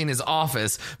like in his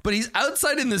office, but he's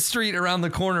outside in the street around the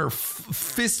corner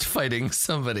fist fighting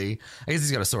somebody. I guess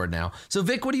he's got a sword now. So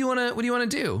Vic, what do you want to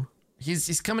do?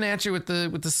 He's coming at you with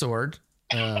the sword.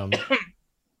 I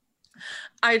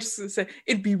just want to say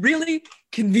it'd be really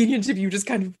convenient if you just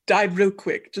kind of died real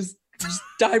quick. Just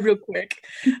die real quick.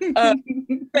 Then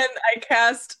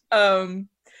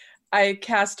I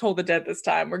cast Toll the Dead this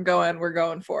time. We're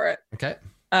going for it. Okay.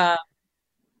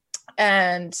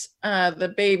 And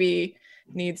the baby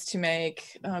needs to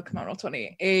make, come on, roll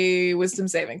 20, a wisdom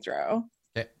saving throw.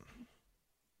 Okay.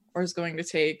 Or is going to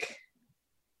take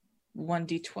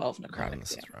 1d12 necrotic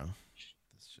This is damage. wrong.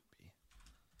 This should be.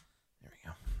 There we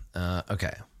go.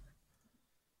 Okay.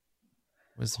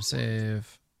 Wisdom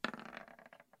save.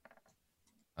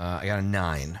 I got a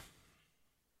 9.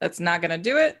 That's not going to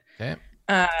do it. Okay.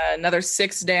 Another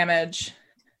 6 damage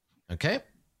Okay.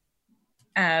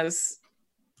 as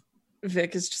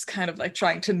Vic is just kind of like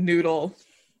trying to noodle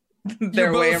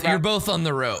their way around. You're both on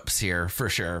the ropes here for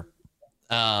sure.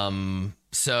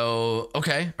 So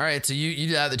okay, all right. So you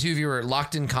do that. The two of you are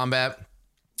locked in combat.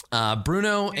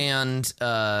 Bruno and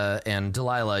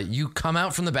Delilah, you come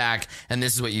out from the back, and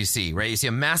this is what you see. Right, you see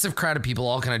a massive crowd of people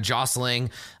all kind of jostling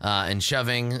and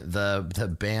shoving.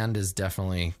 The band is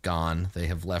definitely gone. They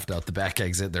have left out the back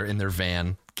exit. They're in their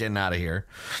van, getting out of here.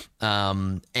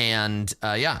 And so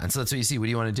that's what you see. What do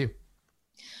you want to do?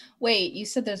 Wait, you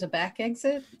said there's a back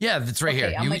exit? Yeah, it's right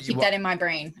here. I'm gonna keep that in my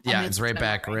brain. Yeah, it's right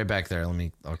back there.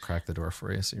 I'll crack the door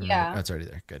for you. So you remember. Oh, it's already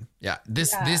there. Good. Yeah,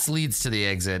 this leads to the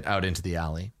exit out into the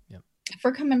alley. Yep. If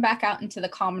we're coming back out into the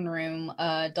common room,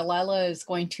 Delilah is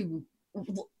going to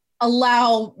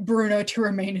allow Bruno to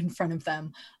remain in front of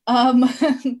them,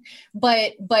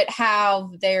 but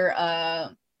have their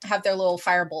little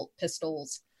firebolt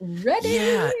pistols ready.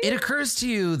 Yeah, it occurs to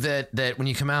you that when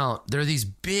you come out, there are these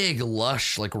big,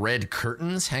 lush, like red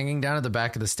curtains hanging down at the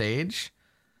back of the stage.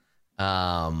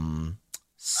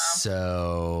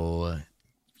 So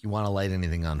if you want to light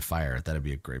anything on fire, that'd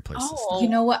be a great place to start. You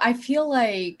know what? I feel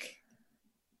like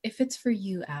if it's for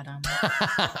you, Adam.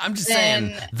 I'm just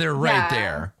saying they're right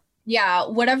there. Yeah,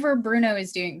 whatever Bruno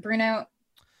is doing. Bruno,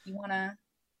 you wanna?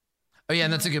 Oh yeah,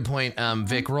 and that's a good point.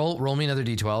 Vic, roll me another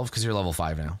d12 because you're level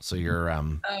 5 now. So your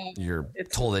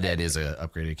Toll the Dead is a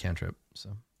upgraded cantrip. So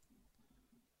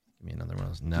give me another one of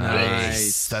those.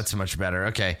 Nice. That's much better.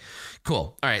 Okay,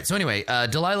 cool. All right. So anyway,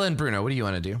 Delilah and Bruno, what do you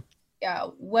want to do? Yeah.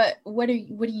 What are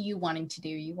you wanting to do?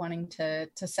 You wanting to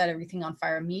set everything on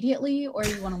fire immediately, or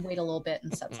you want to wait a little bit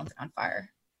and set something on fire?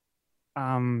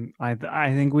 I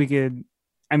think we could.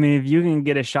 I mean, if you can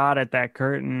get a shot at that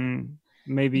curtain.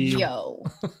 Maybe. Oh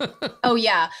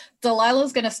yeah,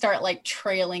 Delilah's gonna start like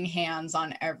trailing hands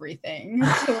on everything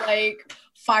to like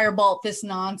firebolt this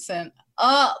nonsense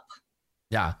up.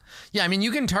 Yeah. I mean,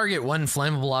 you can target one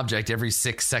flammable object every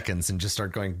 6 segrams and just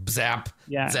start going zap.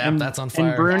 Yeah, zap. That's on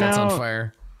fire. Bruno, that's on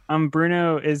fire.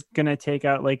 Bruno is gonna take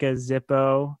out like a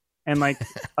Zippo and like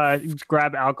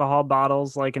grab alcohol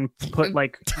bottles like and put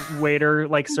like waiter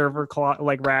like server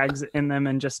like rags in them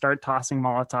and just start tossing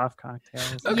Molotov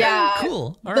cocktails. Okay, yeah,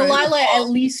 cool. All Delilah right. at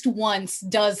least once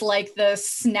does like the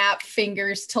snap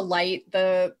fingers to light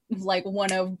the like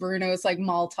one of Bruno's like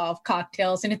Molotov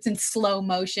cocktails, and it's in slow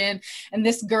motion, and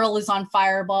this girl is on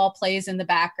Fireball plays in the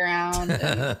background.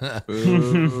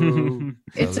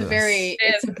 It's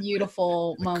a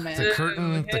beautiful moment.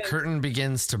 The curtain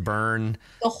begins to burn.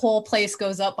 The whole place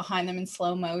goes up behind them in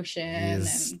slow motion.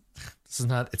 It's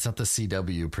not the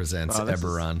CW presents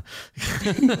Eberron.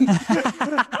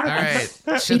 All right.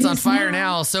 Shit's on fire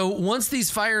now. So once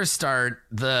these fires start,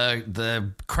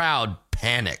 the crowd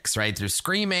panics, right? They're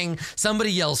screaming.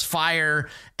 Somebody yells fire,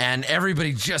 and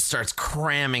everybody just starts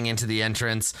cramming into the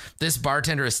entrance. This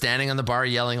bartender is standing on the bar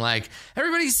yelling like,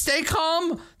 everybody stay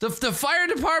calm. The fire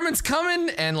department's coming.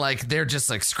 And like, they're just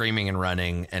like screaming and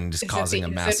running and just causing a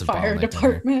massive fire bottleneck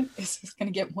department. Is this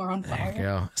going to get more on there fire? you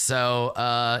go. So,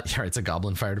 yeah, it's a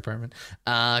goblin fire department.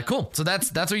 Cool. So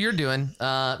that's what you're doing.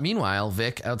 Meanwhile,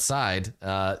 Vic, outside,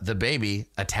 the baby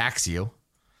attacks you.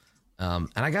 And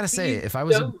I gotta say, if I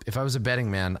was a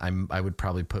betting man, I would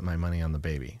probably put my money on the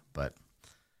baby. But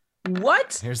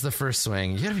What? here's the first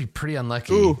swing. You gotta be pretty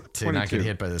unlucky Ooh, to not 22. get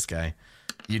hit by this guy.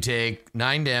 You take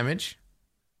 9 damage,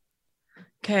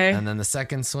 Okay. and then the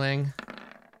second swing,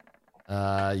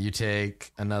 you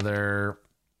take another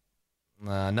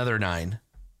 9.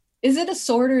 Is it a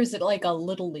sword or is it like a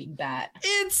little league bat?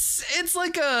 It's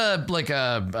like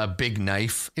a big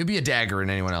knife. It'd be a dagger in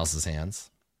anyone else's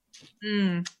hands.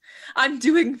 I'm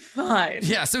doing fine.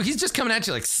 Yeah, so he's just coming at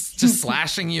you like just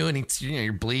slashing you, and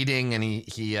you're bleeding, and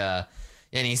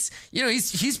he's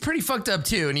pretty fucked up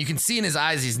too, and you can see in his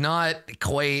eyes he's not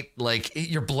quite like,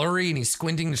 you're blurry and he's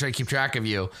squinting to try to keep track of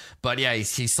you. But yeah, he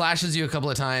slashes you a couple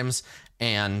of times,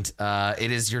 and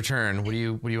it is your turn. What do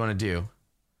you want to do?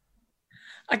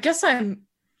 I guess I'm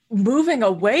moving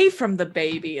away from the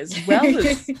baby as well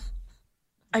as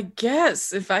I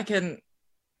guess if I can.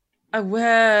 I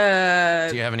will.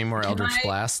 Do you have any more Eldritch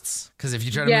Blasts? Because if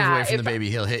you try to Yeah, move away from the if I- baby,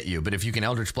 he'll hit you. But if you can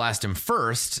Eldritch Blast him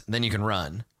first, then you can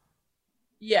run.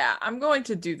 Yeah, I'm going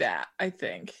to do that, I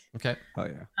think. Okay. Oh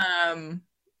yeah.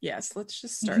 Yes, let's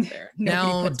just start there. Now,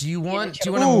 Nobody puts do you me in a want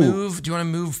choke. to Ooh. move? Do you want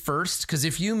to move first? Because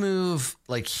if you move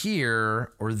like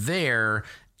here or there,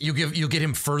 you'll get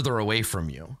him further away from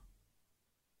you.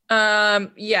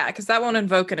 Yeah, because that won't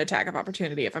invoke an attack of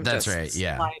opportunity if I'm That's just right.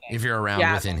 Yeah. sliding. If you're around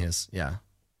Yeah. within his, yeah.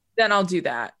 Then I'll do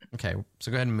that. Okay.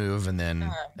 So go ahead and move, and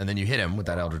then you hit him with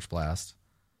that Eldritch Blast.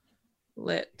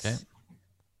 Lit. Okay.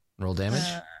 Roll damage.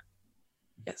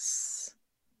 Yes.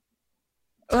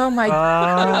 Oh my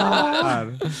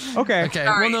god. Okay. Okay.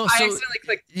 Sorry, Well, no. I So accidentally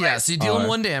clicked yeah. twice. So you deal him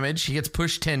 1 damage. He gets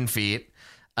pushed 10 feet.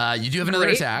 You do have another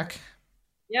Great. attack.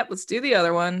 Yep, let's do the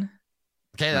other one.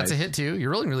 Okay, that's a Nice. hit too.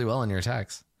 You're rolling really well on your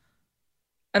attacks.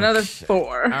 Another Okay.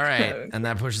 4. All right, and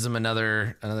that pushes him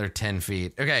another 10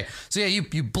 feet. Okay, so yeah,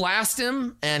 you blast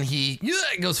him, and he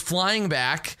goes flying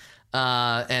back,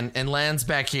 and lands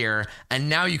back here, and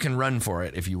now you can run for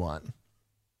it if you want.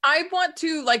 I want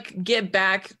to like get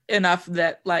back enough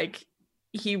that like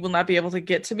he will not be able to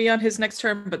get to me on his next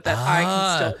turn, but that I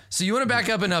can still. So you want to back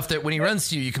up enough that when he runs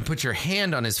to you, you can put your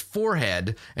hand on his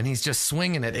forehead, and he's just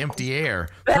swinging at empty air.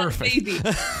 Perfect. Baby.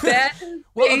 That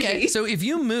Well, baby. okay. So if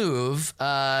you move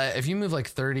like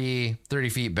 30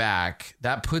 feet back,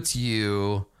 that puts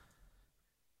you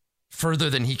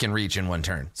further than he can reach in one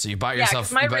turn. So you buy 'cause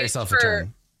yourself my a range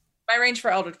turn. My range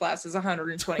for Eldritch Blast is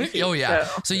 120 feet. Oh yeah.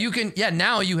 So. So you can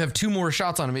now you have 2 more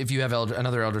shots on him. If you have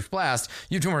another Eldritch Blast,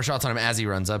 you have 2 more shots on him as he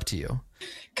runs up to you.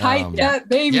 Kite that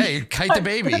baby. Yeah, you kite the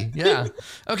baby. Yeah.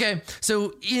 Okay.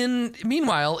 So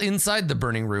meanwhile, inside the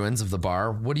burning ruins of the bar,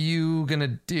 what are you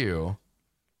gonna do?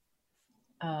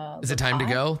 Is it time to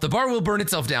go? The bar will burn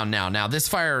itself down now. Now this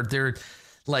fire, they're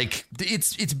like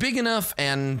it's big enough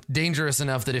and dangerous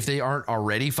enough that if they aren't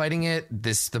already fighting it,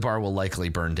 the bar will likely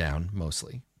burn down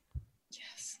mostly.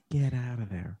 Yes. Get out of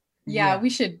there. Yeah, we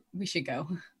should go.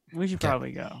 We should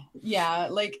probably go. Yeah,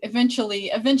 like eventually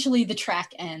the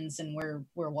track ends and we're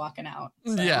walking out.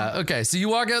 So. Yeah. Okay. So you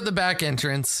walk out the back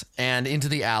entrance and into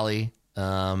the alley.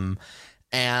 Do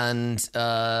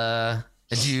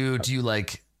you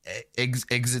like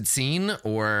exit scene,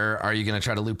 or are you gonna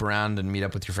try to loop around and meet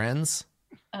up with your friends?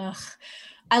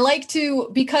 I like to,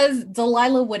 because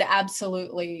Delilah would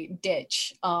absolutely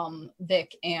ditch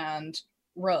Vic and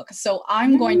Rook. So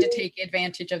I'm going to take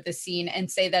advantage of the scene and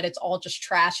say that it's all just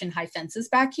trash and high fences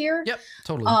back here. Yep.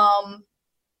 Totally.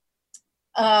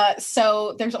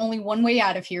 So there's only one way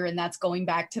out of here, and that's going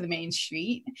back to the main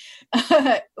street.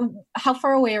 How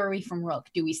far away are we from Rook?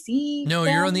 Do we see? No,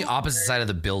 them? you're on the opposite side of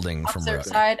the building from Opposite Rook.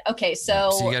 side? Okay,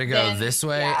 so So you gotta go then, this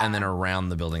way yeah. and then around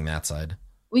the building that side.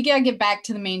 We gotta get back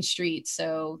to the main street.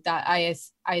 So that I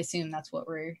assume that's what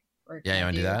we're Yeah, you gonna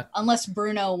wanna do that? Unless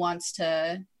Bruno wants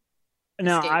to.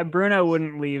 No, escape. Bruno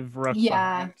wouldn't leave Rook Yeah.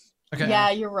 behind. Okay. Yeah,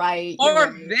 you're right. Or you're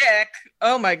right. Vic.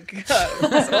 Oh my god.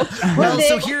 Well, Vic.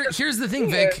 so here's the thing,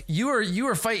 Vic. You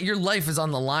are fighting. Your life is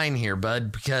on the line here,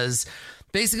 bud. Because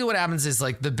basically, what happens is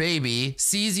like the baby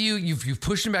sees you. You've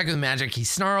pushed him back with magic. He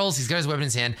snarls. He's got his weapon in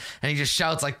his hand, and he just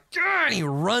shouts like, "Gah!" and he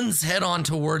runs head on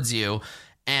towards you.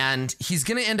 and he's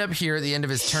gonna end up here at the end of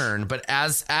his turn. But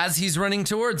as he's running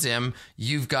towards him,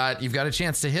 you've got a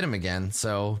chance to hit him again.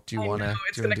 So do you want to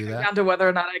It's gonna do come that? down to whether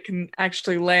or not I can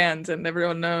actually land, and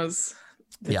everyone knows.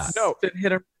 Yeah. No.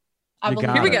 Hit her. I You believe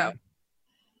got Here we it. go.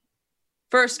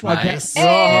 First one. Nice. Hey!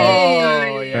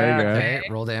 Oh, There you yeah. go. Okay,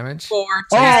 roll damage. 4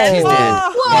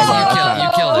 Oh! You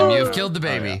killed him. You've killed the Oh,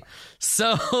 baby. yeah.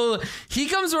 So he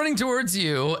comes running towards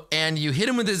you, and you hit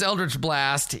him with his Eldritch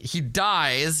Blast. He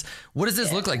dies. What does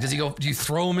this look like? Does he go? Do you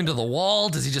throw him into the wall?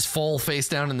 Does he just fall face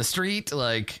down in the street?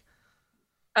 Like,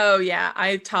 Oh yeah,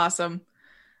 I toss him.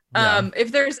 Yeah.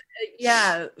 If there's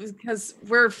because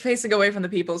we're facing away from the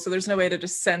people, so there's no way to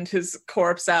just send his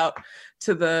corpse out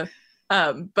to the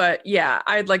but yeah,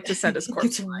 I'd like to send his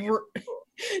corpse.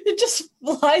 It just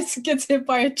flies, gets hit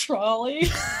by a trolley.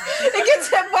 It gets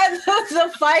hit by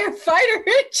the firefighter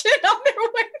engine on their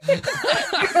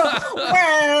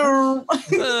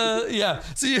way. yeah.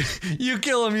 So you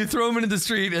kill him, you throw him into the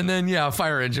street, and then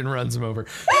fire engine runs him over.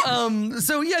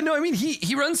 So yeah, no, I mean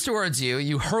he runs towards you.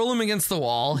 You hurl him against the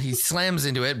wall. He slams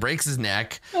into it, breaks his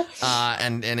neck,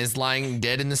 and is lying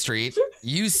dead in the street.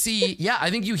 You see, I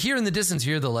think you hear in the distance,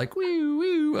 you hear the like woo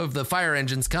woo of the fire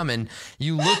engines coming.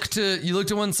 You look to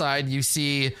one side. You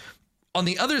see on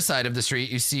the other side of the street,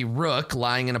 you see Rook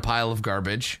lying in a pile of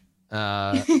garbage.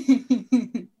 And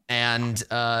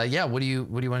what do you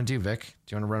want to do, Vic?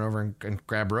 Do you want to run over and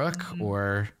grab Rook,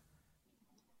 or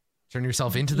turn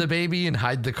yourself into the baby and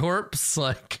hide the corpse?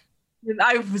 Like,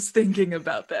 I was thinking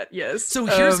about that. Yes. so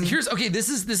here's okay. This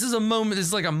is a moment. This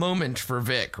is like a moment for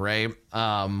Vic, right?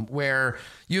 Where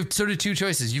you have sort of two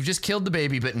choices. You've just killed the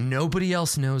baby, but nobody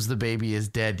else knows the baby is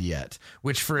dead yet,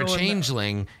 which for a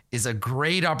changeling is a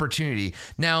great opportunity.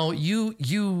 Now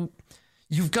you've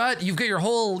got your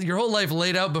whole life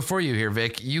laid out before you here,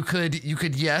 Vic. You could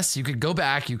go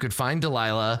back, you could find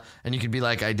Delilah, and you could be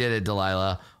like, I did it,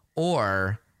 Delilah,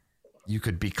 or you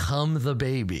could become the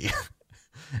baby.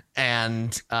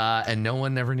 And no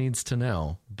one ever needs to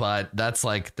know, but that's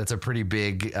a pretty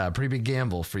big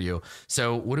gamble for you.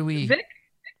 So what do we? Vic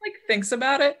like thinks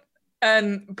about it,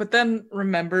 but then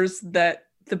remembers that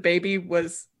the baby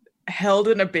was held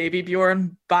in a baby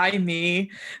Bjorn by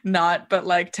me, but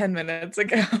like 10 minutes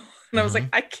ago, and I was like,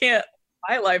 I can't live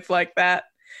my life like that.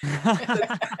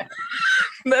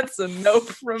 That's a no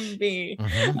from me.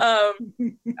 I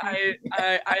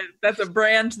that's a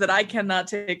brand that I cannot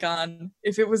take on.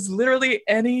 If it was literally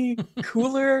any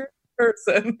cooler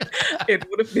person, it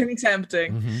would have been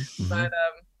tempting. But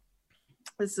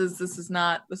this is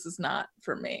not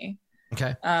for me.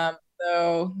 Okay.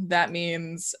 So that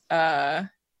means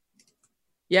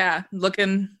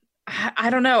looking, I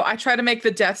don't know. I try to make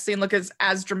the death scene look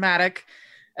as dramatic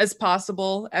as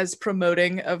possible, as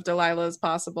promoting of Delilah as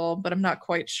possible, but I'm not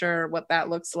quite sure what that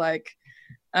looks like.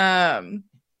 And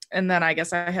then I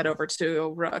guess I head over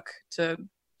to Rook to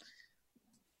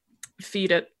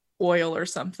feed it oil or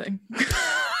something.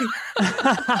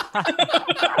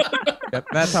 Yep,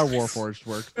 that's how Warforged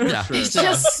works. Yeah. Sure.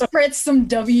 Just spritz some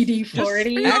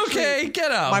WD-40. Okay,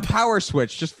 get up. My power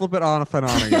switch, just flip it on and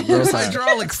on again. There's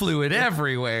hydraulic fluid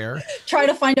everywhere. Try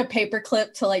to find a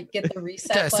paperclip to like get the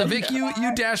reset. Okay, so button. Vic,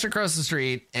 you dash across the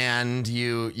street and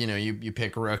you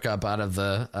pick Rook up out of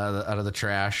the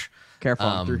trash. Careful,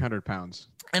 Um, 300 pounds.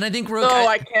 And I think Rook.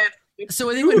 I can't.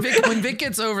 So I think when Vic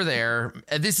gets over there,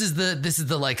 this is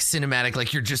the like cinematic,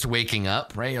 like you're just waking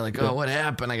up, right? You're like, oh, what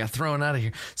happened? I got thrown out of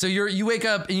here. So you wake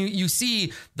up and you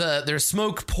see there's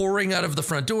smoke pouring out of the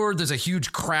front door. There's a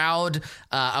huge crowd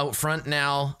out front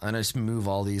now. And I just move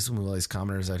all these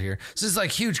commoners out here. So there's like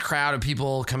huge crowd of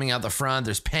people coming out the front.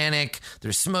 There's panic.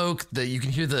 There's smoke. You can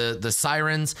hear the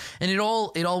sirens, and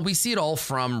we see it all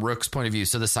from Rook's point of view.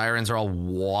 So the sirens are all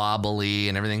wobbly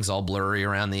and everything's all blurry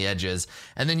around the edges,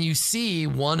 and then you see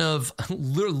one of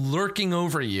lurking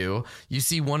over you. You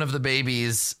see one of the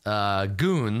baby's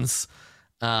goons,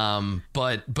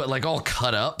 but like all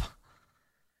cut up,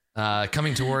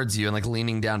 coming towards you and like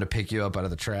leaning down to pick you up out of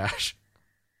the trash.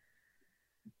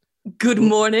 Good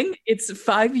morning. It's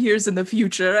 5 years in the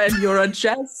future, and you're a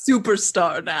jazz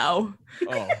superstar now.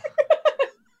 Oh.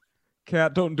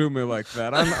 Cat, don't do me like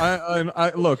that.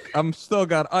 I look, I'm still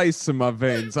got ice in my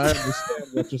veins. I understand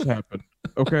what just happened.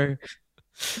 Okay.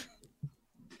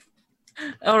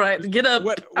 All right, get up.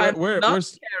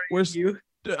 Where's you?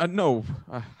 No,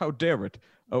 how dare it?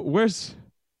 Where's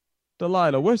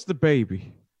Delilah? Where's the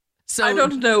baby? So I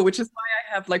don't know, which is why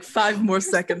I have like 5 more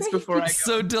seconds before I go.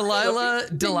 So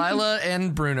Delilah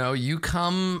and Bruno, you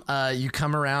come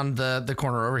around the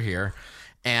corner over here,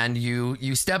 and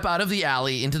you step out of the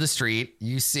alley into the street.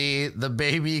 You see the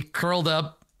baby curled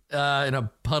up in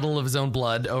a puddle of his own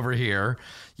blood over here.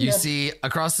 You Yeah. see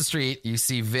across the street, you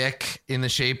see Vic in the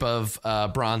shape of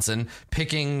Bronson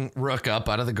picking Rook up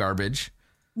out of the garbage.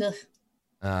 Ugh.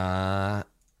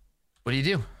 What do you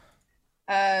do?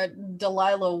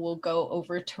 Delilah will go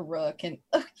over to Rook and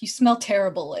you smell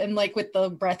terrible, and like with the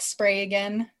breath spray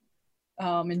again,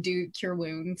 and do cure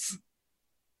wounds.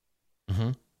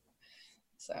 Mm-hmm.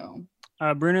 So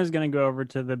Bruno's gonna go over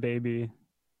to the baby.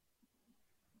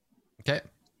 Okay.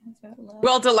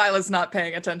 Well, Delilah's not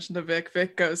paying attention to Vic.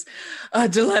 Vic goes,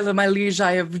 Delilah, my liege,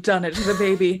 I have done it. The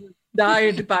baby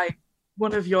died by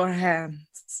one of your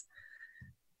hands.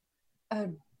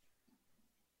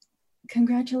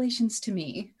 Congratulations to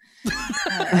me.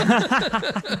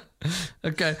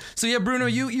 Okay. So yeah, Bruno,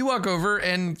 you walk over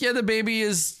and yeah, the baby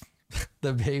is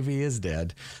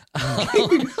dead.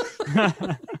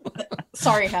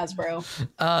 Sorry, Hasbro.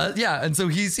 Yeah, and so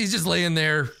he's just laying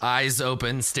there, eyes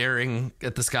open, staring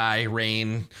at the sky,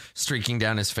 rain streaking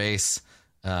down his face.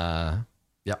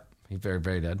 Yep, he's very,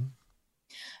 very dead.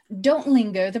 Don't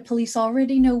linger. The police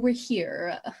already know we're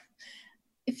here.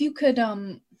 If you could,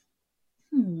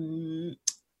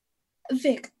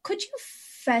 Vic, could you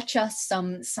fetch us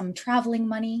some traveling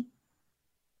money?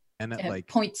 And it It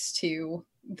points to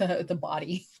the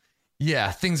body.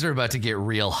 Yeah, things are about to get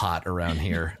real hot around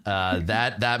here.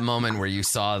 That moment where you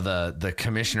saw the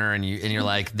commissioner and you're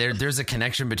like, there's a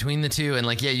connection between the two, and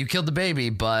like, yeah, you killed the baby,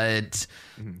 but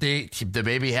the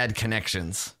baby had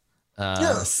connections.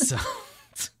 So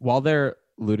while they're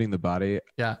looting the body,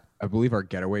 yeah, I believe our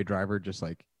getaway driver just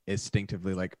like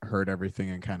instinctively like heard everything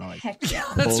and kind of like Heck yeah.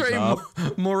 that's pulls right. up.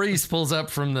 Maurice pulls up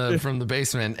from the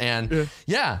basement, and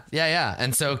yeah.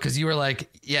 And so, because you were like,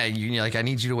 yeah, you're like, I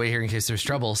need you to wait here in case there's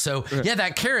trouble. So yeah,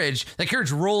 that carriage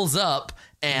rolls up,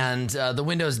 and the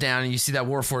window's down, and you see that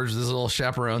Warforged with his little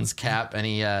chaperone's cap, and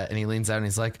he leans out and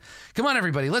he's like, "Come on,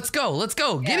 everybody, let's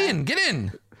go, get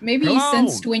in." Maybe Come he on.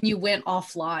 sensed when you went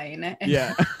offline. And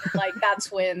Yeah. like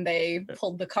that's when they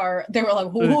pulled the car. They were like,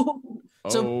 whoa.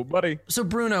 Oh, buddy. So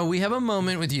Bruno, we have a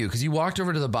moment with you because you walked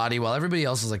over to the body while everybody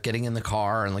else was like getting in the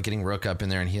car and like getting Rook up in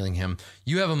there and healing him.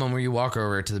 You have a moment where you walk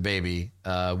over to the baby.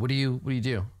 What do you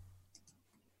do?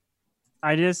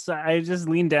 I just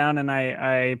lean down and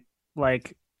I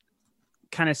like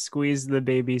kind of squeeze the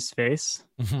baby's face,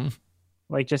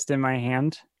 like just in my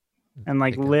hand, and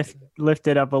like lift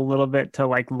it up a little bit to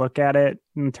like look at it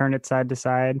and turn it side to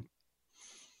side.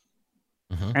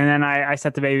 And then I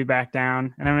set the baby back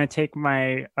down, and I'm gonna take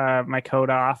my my coat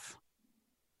off,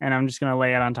 and I'm just gonna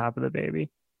lay it on top of the baby.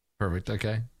 Perfect.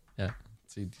 Okay. Yeah.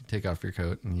 So you take off your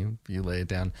coat and you lay it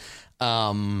down.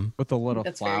 With the little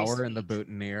That's very flower in the sweet.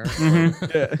 boutonniere.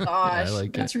 Mhm. Yeah. Gosh, I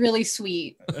like that's really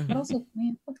sweet. But also,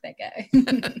 man, fuck that guy.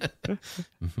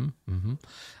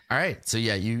 All right. So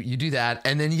yeah, you do that,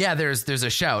 and then yeah, there's a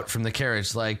shout from the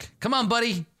carriage like, "Come on,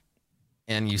 buddy!"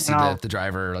 And you see the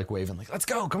driver like waving like, "Let's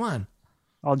go! Come on!"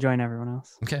 I'll join everyone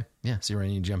else. Okay. Yeah. So you're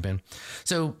ready to jump in.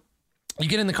 So you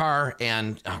get in the car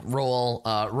and roll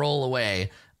away.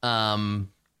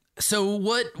 So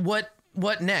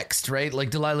what next, right? Like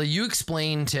Delilah, you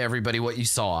explained to everybody what you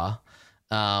saw.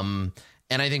 And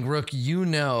I think Rook, you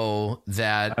know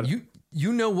that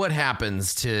you know what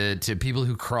happens to people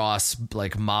who cross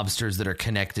like mobsters that are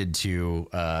connected to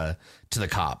the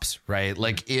cops, right?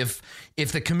 Like if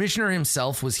the commissioner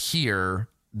himself was here,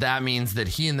 that means that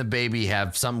he and the baby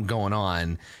have something going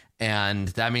on, and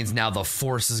that means now the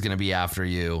force is going to be after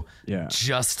you. Yeah.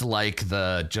 Just like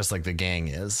the gang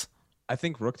is. I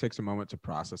think Rook takes a moment to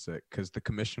process it because the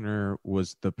commissioner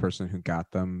was the person who got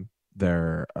them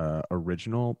their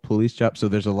original police job. So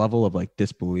there's a level of like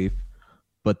disbelief,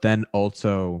 but then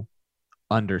also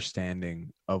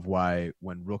understanding of why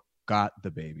when Rook got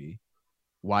the baby,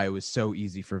 why it was so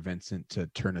easy for Vincent to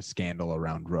turn a scandal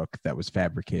around Rook that was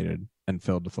fabricated and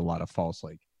filled with a lot of false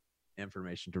like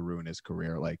information to ruin his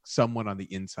career. Like someone on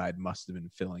the inside must have been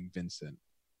filling Vincent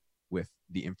with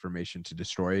the information to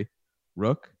destroy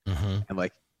Rook. And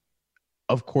like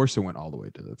of course it went all the way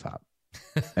to the top.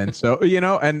 And so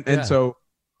and so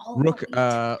Rook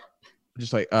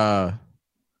just like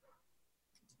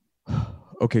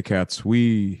okay, cats,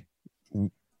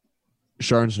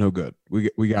 Sharn's no good.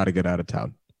 We got to get out of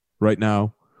town right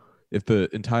now. If the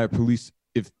entire police,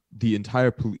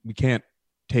 we can't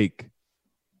take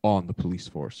on the police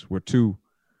force.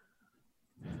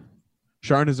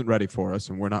 Sharn isn't ready for us,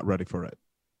 and we're not ready for it.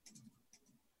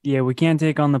 Yeah, we can't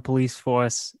take on the police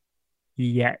force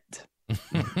yet.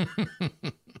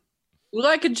 Well,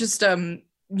 I could just,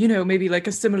 maybe like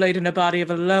assimilate in a body of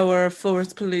a lower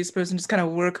force police person, just kind of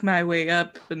work my way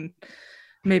up and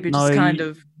maybe just kind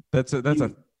of. That's a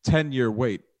 10-year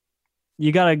wait.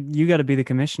 You gotta be the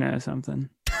commissioner or something.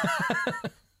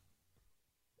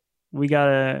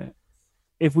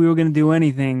 If we were gonna do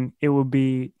anything, it would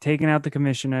be taking out the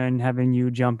commissioner and having you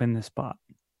jump in the spot.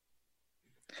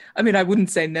 I mean, I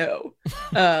wouldn't say no.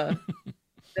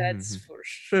 That's for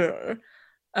sure.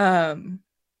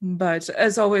 But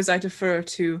as always, I defer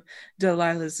to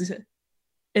Delilah's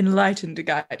enlightened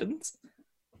guidance.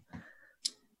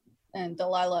 And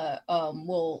Delilah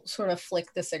will sort of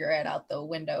flick the cigarette out the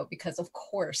window because, of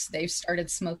course, they've started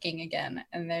smoking again.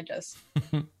 And they're just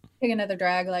take another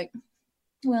drag like,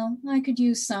 well, I could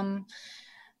use some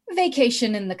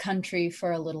vacation in the country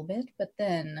for a little bit. But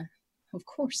then, of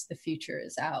course, the future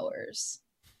is ours.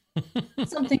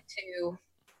 Something to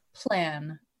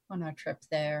plan on our trip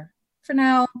there. For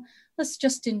now, let's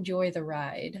just enjoy the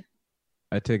ride.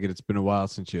 I take it it's been a while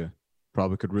since you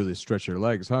probably could really stretch your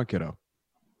legs, huh, kiddo?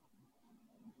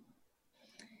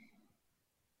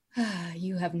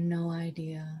 You have no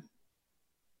idea.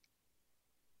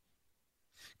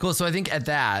 Cool. So I think at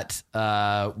that,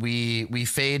 we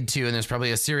fade to, and there's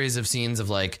probably a series of scenes of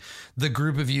like the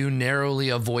group of you narrowly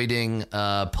avoiding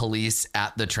police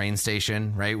at the train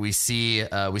station. Right. We see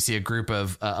a group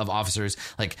of officers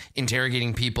like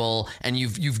interrogating people, and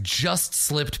you've just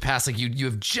slipped past, like you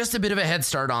have just a bit of a head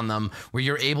start on them, where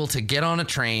you're able to get on a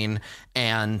train,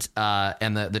 and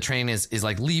the train is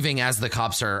like leaving as the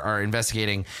cops are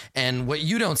investigating. And what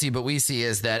you don't see, but we see,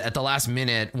 is that at the last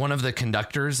minute, one of the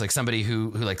conductors, like somebody who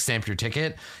like stamped your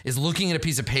ticket, is looking at a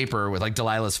piece of paper with like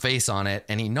Delilah's face on it,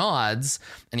 and he nods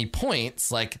and he points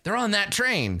like they're on that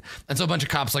train. And so a bunch of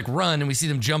cops like run, and we see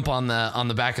them jump on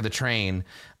the back of the train.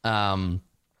 And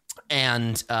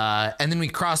then we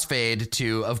crossfade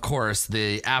to, of course,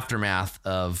 the aftermath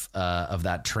of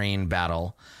that train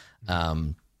battle.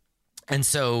 And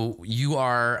so you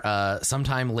are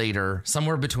sometime later,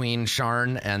 somewhere between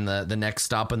Sharn and the next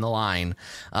stop in the line.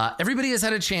 Everybody has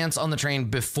had a chance on the train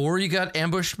before you got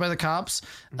ambushed by the cops.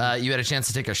 You had a chance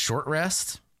to take a short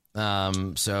rest.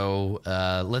 So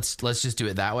let's just do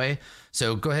it that way.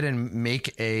 So go ahead and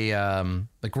make a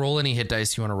like roll any hit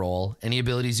dice you want to roll. Any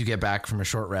abilities you get back from a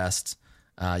short rest,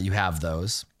 you have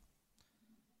those.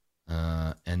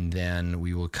 And then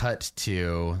we will cut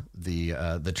to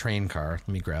the train car. Let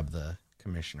me grab the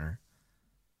commissioner.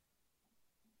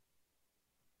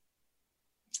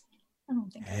 I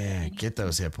don't think. Hey, get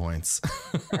those hit points.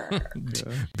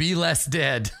 Be less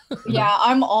dead. Yeah,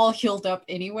 I'm all healed up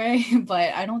anyway,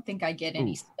 but I don't think I get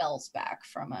any spells back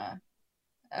from a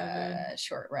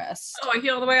short rest. Oh, I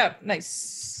heal all the way up.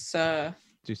 Nice.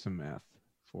 Do some math.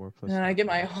 4 plus. And I get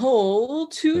my whole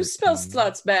 2 13, spell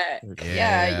slots back. 13,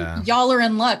 Yeah, y'all are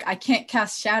in luck. I can't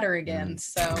cast Shatter again,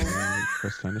 so.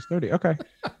 plus 10 is 30. Okay.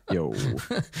 Yo.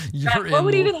 What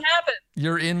would even happen?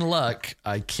 You're in luck.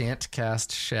 I can't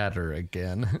cast Shatter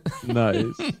again.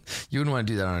 Nice. You wouldn't want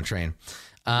to do that on a train.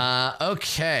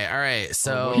 Okay. All right.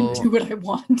 So I can do what I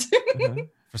want.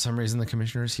 for some reason, the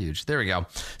commissioner is huge. There we go.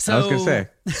 So I was gonna say.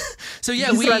 So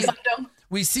yeah,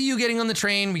 we see you getting on the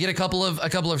train. We get a couple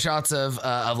of shots of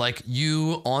like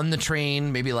you on the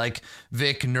train, maybe like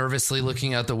Vic nervously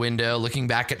looking out the window, looking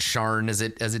back at Sharn as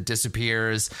it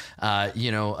disappears.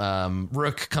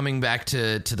 Rook coming back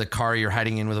to the car you're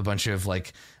hiding in with a bunch of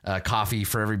like coffee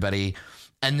for everybody.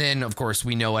 And then, of course,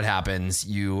 we know what happens.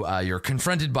 You're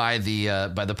confronted by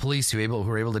the police who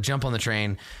are able to jump on the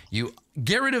train. You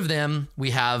get rid of them.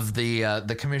 We have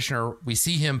the commissioner. We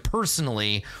see him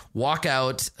personally walk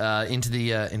out into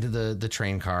the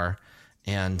train car.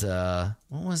 And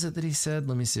what was it that he said?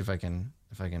 Let me see if I can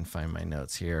find my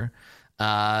notes here.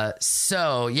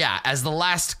 So yeah, as the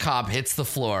last cop hits the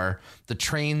floor, the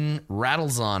train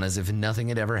rattles on as if nothing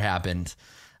had ever happened.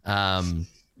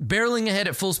 Barreling ahead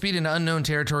at full speed into unknown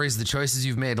territories, the choices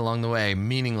you've made along the way,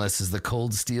 meaningless as the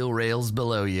cold steel rails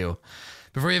below you.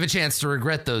 Before you have a chance to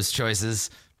regret those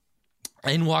choices,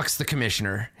 in walks the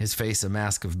commissioner, his face a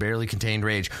mask of barely contained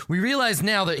rage. We realize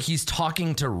now that he's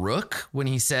talking to Rook when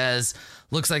he says,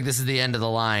 "Looks like this is the end of the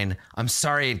line. I'm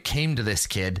sorry it came to this,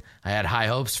 kid. I had high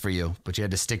hopes for you, but you had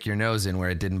to stick your nose in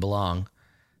where it didn't belong.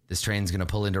 This train's going to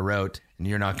pull into Rote, and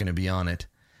you're not going to be on it."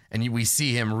 And we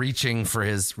see him reaching for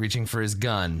his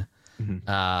gun.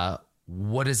 Mm-hmm.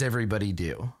 What does everybody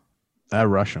do? I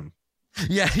rush him.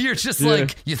 Yeah, you're just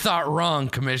like, you thought wrong,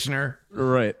 Commissioner.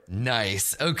 Right.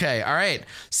 Nice. Okay. All right.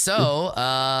 So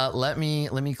let me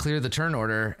clear the turn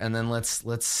order, and then let's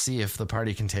see if the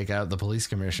party can take out the police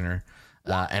commissioner.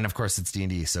 And of course, it's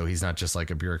D&D, so he's not just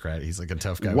like a bureaucrat. He's like a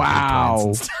tough guy.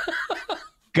 Wow.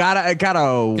 got a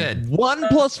Good. 1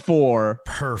 plus 4.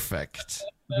 Perfect.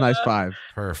 Nice 5.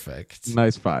 Perfect.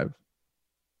 Nice 5.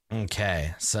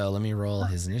 Okay, so let me roll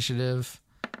his initiative.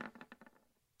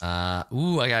 I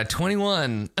got a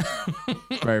 21.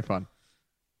 Very fun.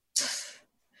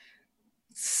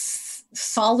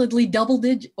 Solidly double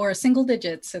digit or single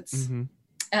digits. It's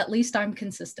at least I'm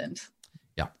consistent.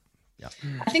 Yeah.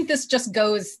 I think this just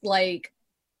goes like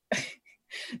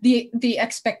the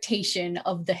expectation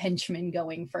of the henchman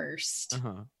going first.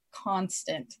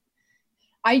 Constant.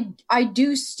 I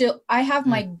have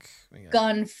my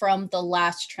gun from the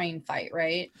last train fight,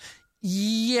 right?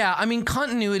 Yeah, I mean,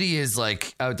 continuity is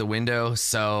like out the window,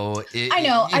 so I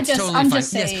know. I'm fine. just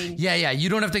saying. Yes. Yeah. You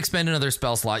don't have to expend another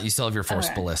spell slot. You still have your force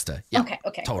ballista. Yeah,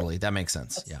 okay. Totally, that makes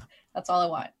sense. That's all I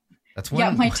want. That's one.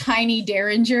 Yeah, my tiny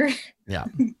Derringer. Yeah.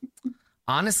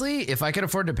 Honestly, if I could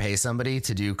afford to pay somebody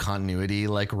to do continuity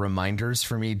like reminders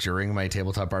for me during my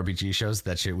tabletop RPG shows,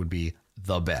 that shit would be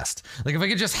the best. Like if I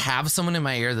could just have someone in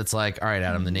my ear that's like, all right,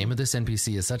 Adam, the name of this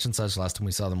NPC is such and such. Last time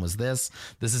we saw them was this.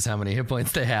 This is how many hit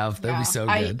points they have. That'd be so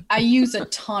good. I use a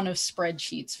ton of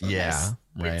spreadsheets for this. Yeah,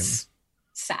 right. It's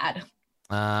sad.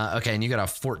 Okay, and you got a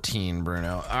 14,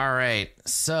 Bruno. All right.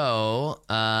 So,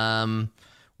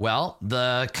 well,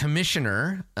 the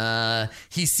commissioner,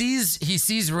 he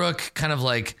sees Rook kind of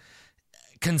like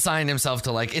consign himself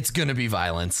to like, it's going to be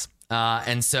violence.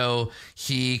 And so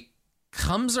he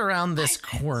comes around this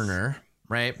corner,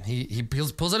 right? He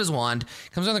pulls out his wand,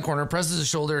 comes around the corner, presses his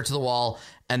shoulder to the wall,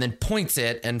 and then points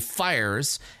it and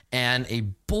fires. And a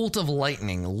bolt of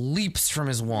lightning leaps from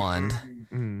his wand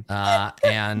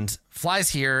and flies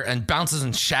here and bounces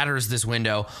and shatters this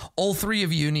window. All three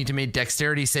of you need to make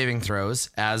dexterity saving throws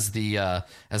as the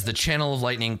channel of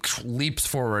lightning leaps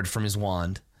forward from his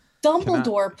wand.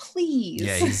 Dumbledore, please.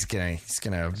 Yeah, he's gonna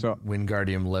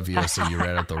Wingardium Leviosa you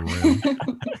right out the room.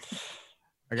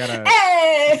 I got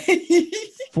a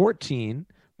 14,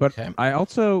 but okay. I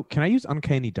also can I use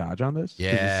Uncanny Dodge on this?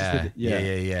 Yeah.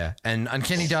 And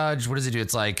Uncanny Dodge, what does it do?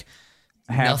 It's like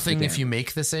half nothing if you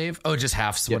make the save. Oh, just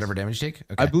half whatever damage you take.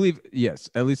 Okay. I believe yes.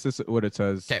 At least this is what it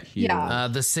says here. Yeah.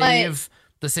 The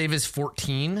save is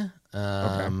 14.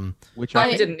 Which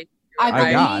I didn't.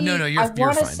 I got. No, you're fine.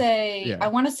 I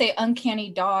want to say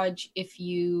Uncanny Dodge. If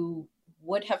you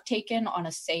would have taken on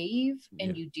a save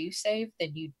and you do save,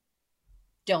 then you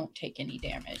don't take any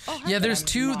damage. There's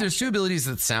two abilities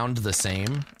that sound the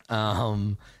same.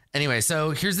 Anyway,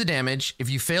 so here's the damage. If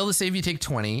you fail the save, you take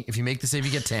 20. If you make the save,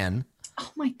 you get 10.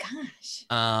 Oh my gosh.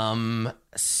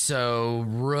 So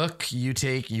Rook, you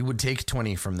would take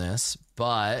 20 from this,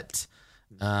 but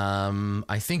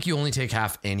I think you only take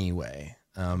half anyway.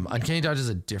 Uncanny Dodge is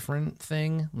a different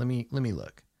thing. Let me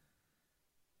look.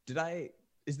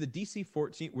 Is the DC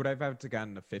 14? Would I have had to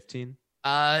gotten a 15?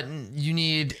 You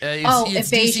need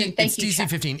it's evasion. It's DC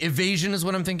 15. Evasion is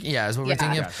what I'm thinking. Yeah, is what we're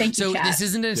thinking of. So this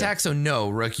isn't an attack. So no,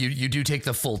 Rook, you do take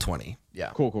the full 20.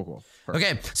 Yeah. Cool. Perfect.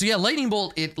 Okay, so yeah, lightning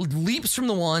bolt. It leaps from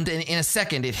the wand, and in a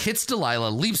second, it hits Delilah.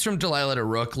 Leaps from Delilah to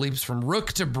Rook. Leaps from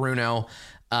Rook to Bruno,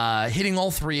 hitting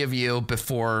all three of you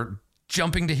before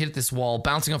jumping to hit this wall,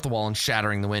 bouncing off the wall, and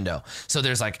shattering the window. So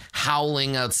there's like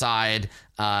howling outside.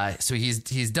 So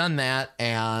he's done that,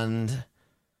 and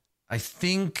I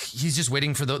think he's just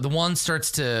waiting for the wand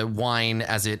starts to whine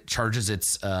as it charges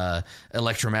its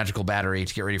electromagical battery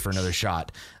to get ready for another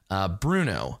shot.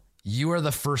 Bruno, you are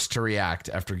the first to react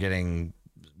after getting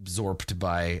zorped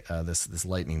by this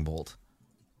lightning bolt.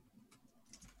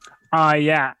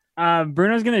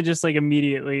 Bruno's gonna just like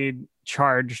immediately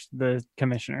charge the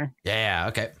commissioner. Yeah.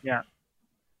 Okay. Yeah.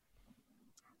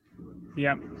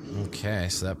 Okay,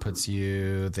 so that puts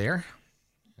you there.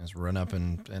 Just run up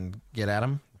and get at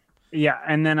him. Yeah,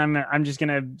 and then I'm just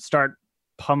gonna start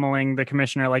pummeling the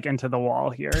commissioner like into the wall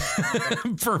here.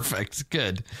 Perfect.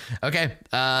 Good. Okay.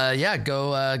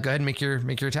 Go ahead and make your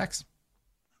attacks.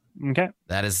 Okay.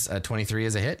 That is 23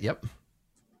 as a hit. Yep.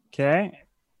 Okay.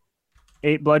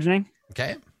 8 bludgeoning.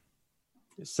 Okay.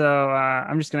 So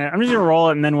I'm just gonna roll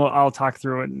it, and then I'll talk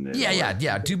through it.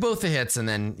 Yeah. Do both the hits, and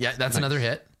then that's another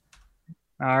hit.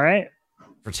 All right.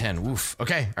 For 10. Woof.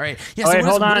 Okay. All right. Yeah. Wait,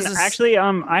 hold on. Actually,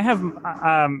 I have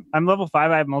I'm level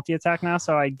 5. I have multi attack now,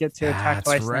 so I get to attack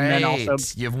twice, right. and then also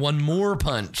you have one more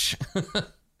punch.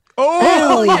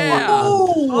 Oh yeah!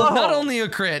 Oh. Not only a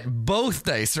crit, both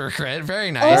dice are a crit. Very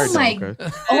nice. Oh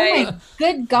my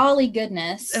good golly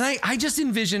goodness! And I just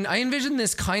envision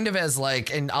this kind of as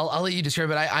like, and I'll let you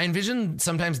describe it. I envision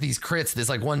sometimes these crits, this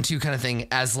like 1-2 kind of thing,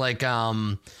 as like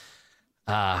God,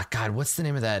 what's the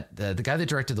name of that? The guy that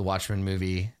directed the Watchmen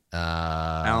movie.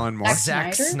 Alan Moore.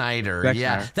 Zack Snyder. Zack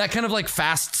Yeah. Snyder. That kind of like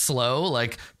fast, slow,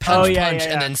 like punch,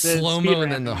 and then slow-mo, and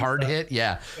then the hard hit.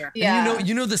 Yeah. And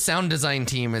you know the sound design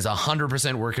team is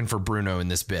 100% working for Bruno in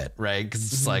this bit, right? Because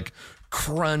it's just like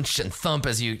crunch and thump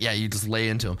as you just lay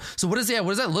into him. So what does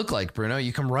that look like, Bruno?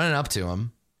 You come running up to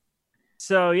him.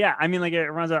 So yeah, I mean, like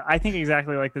it runs out. I think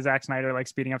exactly like the Zack Snyder, like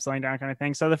speeding up, slowing down kind of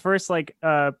thing. So the first like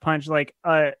punch, like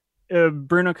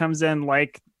Bruno comes in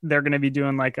like they're gonna be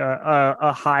doing like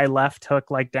a high left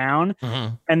hook like down,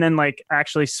 and then like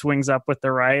actually swings up with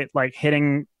the right, like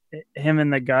hitting him in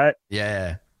the gut.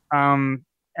 Yeah. And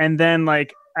then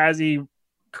like as he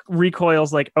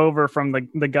recoils like over from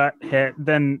the gut hit,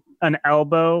 then an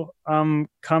elbow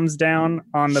comes down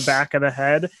on the back of the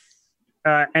head,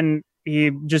 and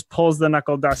he just pulls the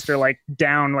knuckle duster like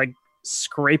down, like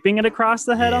scraping it across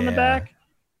the head on the back,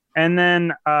 and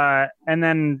then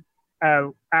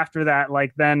after that,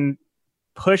 like then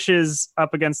pushes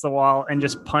up against the wall and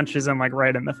just punches him like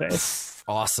right in the face.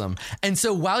 Awesome. And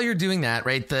so while you're doing that,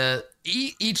 right,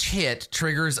 each hit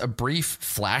triggers a brief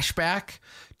flashback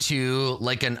to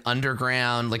like an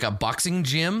underground, like a boxing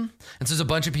gym. And so there's a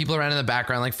bunch of people around in the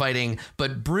background, like fighting,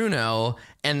 but Bruno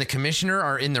and the commissioner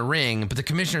are in the ring. But the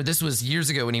commissioner, this was years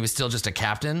ago when he was still just a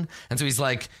captain. And so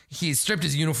he's stripped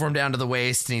his uniform down to the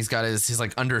waist and he's got his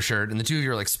like undershirt, and the two of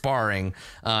you are like sparring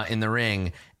in the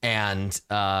ring. And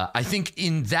I think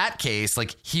in that case,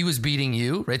 like he was beating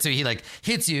you, right? So he like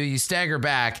hits you, you stagger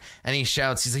back, and he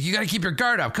shouts, he's like, you got to keep your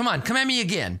guard up. Come on, come at me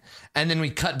again. And then we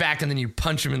cut back, and then you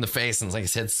punch him in the face, and it's like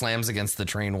his head slams against the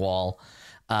train wall.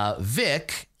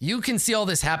 Vic, you can see all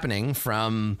this happening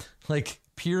from like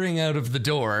peering out of the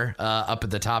door up at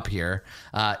the top here.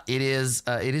 It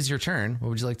is your turn. What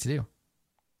would you like to do?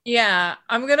 Yeah,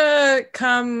 I'm gonna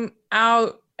come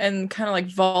out and kind of like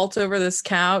vault over this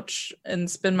couch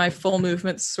and spend my full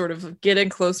movements sort of getting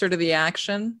closer to the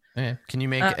action. Okay. Can you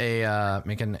make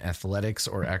make an athletics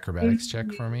or acrobatics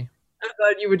check for me? I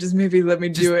thought you would just maybe let me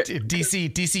do it.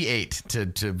 DC 8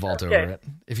 to vault over it.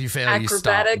 If you fail, you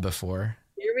stop before.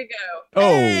 Here we go. Oh,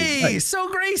 hey, nice. So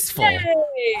graceful. Hey,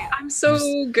 I'm so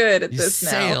good at this now.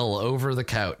 Sail over the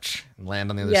couch and land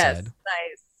on the other side.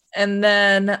 Nice. And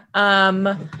then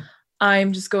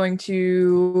I'm just going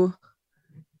to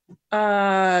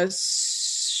I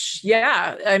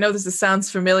know this sounds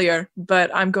familiar,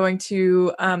 but I'm going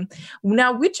to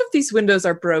now which of these windows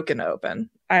are broken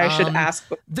open? I should ask.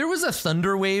 There was a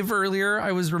thunder wave earlier.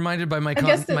 I was reminded by my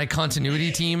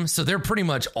continuity team, so they're pretty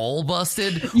much all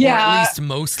busted, or at least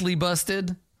mostly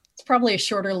busted. It's probably a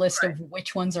shorter list of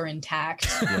which ones are intact.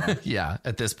 Yeah,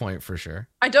 at this point for sure.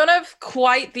 I don't have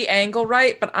quite the angle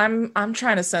right, but I'm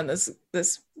trying to send this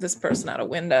person out a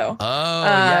window. Oh,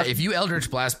 yeah. If you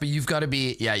Eldritch Blast, but you got to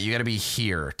be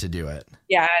here to do it.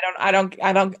 Yeah, I don't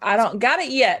got it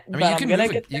yet. I mean,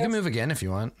 you can move again if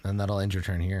you want, and that'll end your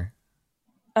turn here.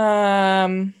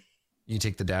 You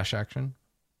take the dash action.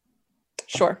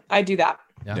 Sure, I do that.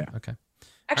 Yeah. Okay.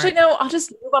 Actually, no, I'll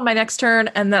just move on my next turn,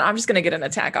 and then I'm just going to get an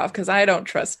attack off because I don't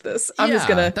trust this. I'm just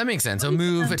going to... That makes sense. So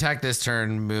move, attack this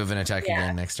turn, move and attack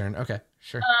again next turn. Okay,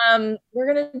 sure.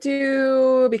 We're going to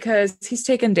do... Because he's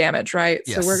taken damage, right?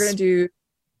 Yes. So we're going to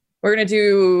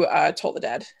do Toll the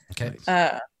Dead. Okay.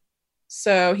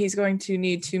 So he's going to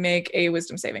need to make a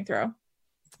wisdom saving throw.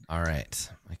 All right.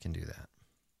 I can do that.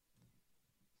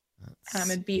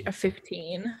 It'd beat a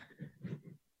 15.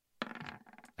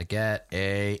 I get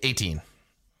a 18.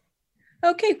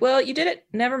 Okay, well, you did it.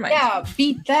 Never mind. Yeah,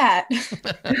 beat that.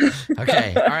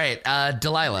 Okay, all right.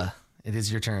 Delilah, it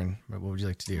is your turn. What would you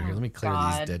like to do? Here, let me clear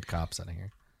these dead cops out of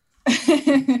here.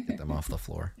 Get them off the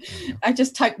floor. I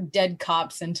just typed dead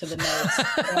cops into the notes.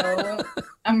 So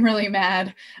I'm really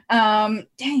mad.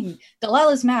 Dang,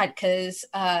 Delilah's mad because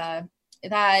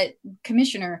that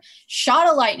commissioner shot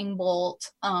a lightning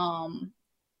bolt.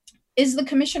 Is the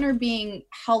commissioner being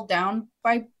held down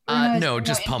by Bruno? No,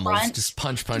 just pummels. Just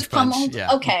punch. Pummeled?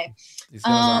 Yeah. Okay. He's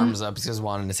got his arms up. He's got his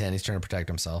wand in his hand. He's trying to protect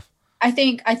himself. I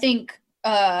think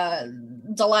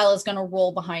Delilah's gonna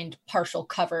roll behind partial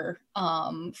cover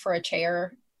for a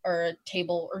chair or a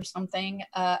table or something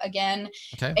again.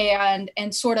 Okay.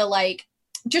 And sort of like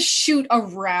just shoot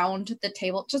around the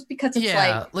table just because it's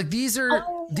like these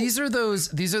are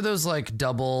those like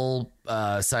double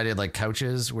sided like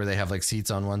couches where they have like seats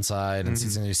on one side and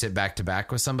seats and you sit back to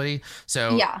back with somebody.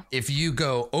 So if you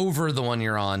go over the one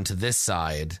you're on to this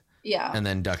side and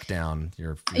then duck down,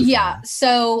 you're fine.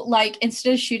 So like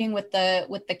instead of shooting with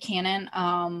the cannon,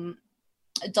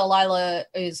 Delilah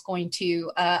is going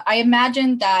to I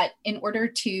imagine that in order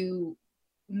to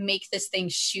make this thing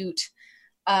shoot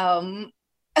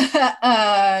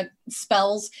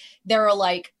spells, there are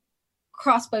like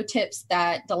crossbow tips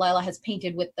that Delilah has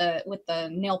painted with the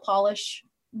nail polish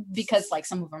because like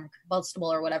some of them are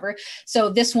combustible or whatever. So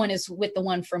this one is with the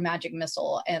one for magic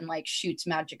missile and like shoots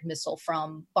magic missile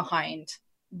from behind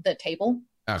the table.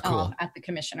 Oh, cool. At the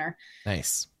commissioner.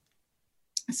 Nice.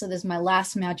 So this is my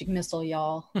last magic missile,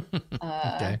 y'all.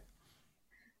 Okay.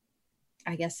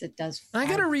 I guess it does. I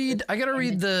gotta read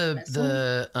the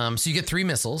missile. so you get 3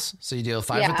 missiles. So you deal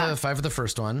 5 with the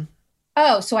first one.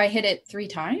 Oh, so I hit it 3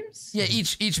 times? Yeah,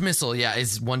 each missile,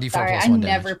 is 1d4 Sorry, plus I 1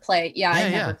 never damage. play. Yeah, I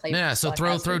never play. Yeah, so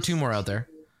throw 2 more out there.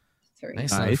 3.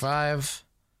 Nice, another 5.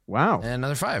 Wow. And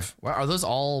another 5. Wow, are those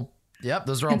all? Yep,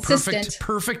 those are all Consistent.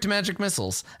 perfect magic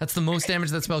missiles. That's the most damage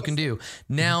that spell can do.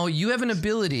 Now you have an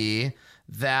ability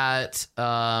that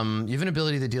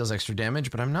deals extra damage,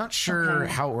 but I'm not sure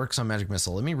how it works on magic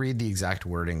missile. Let me read the exact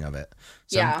wording of it.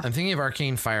 So I'm thinking of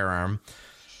arcane firearm.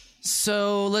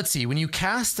 So let's see. When you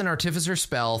cast an artificer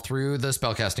spell through the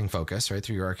spellcasting focus, right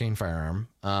through your arcane firearm,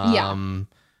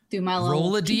 Do my roll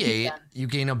a little d8. gun. You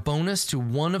gain a bonus to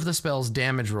one of the spell's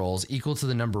damage rolls equal to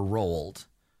the number rolled.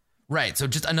 Right, so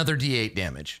just another d8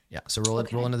 damage. Yeah, so roll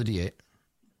another d8.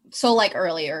 So like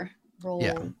earlier. Roll.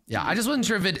 Yeah. I just wasn't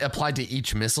sure if it applied to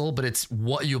each missile, but it's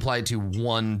what you applied to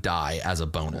one die as a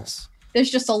bonus. There's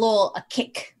just a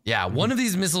kick. Yeah, one of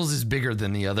these missiles is bigger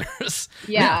than the others.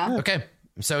 Yeah. Okay.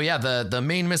 So the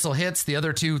main missile hits, the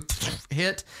other 2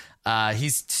 hit. He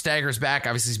staggers back.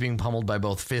 Obviously, he's being pummeled by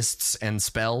both fists and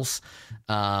spells.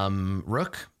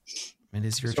 Rook, it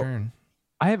is your turn.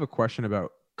 I have a question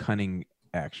about cunning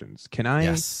actions. Can I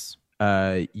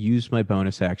use my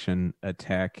bonus action,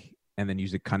 attack, and then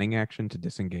use a cunning action to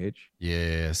disengage?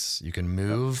 Yes, you can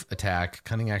move, attack,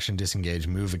 cunning action, disengage,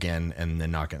 move again, and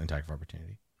then not get an attack of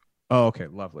opportunity. Oh, okay,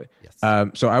 lovely. Yes.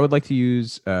 So I would like to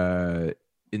use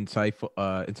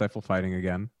insightful fighting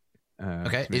again.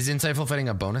 Okay, is insightful fighting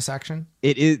a bonus action?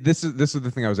 It is. This is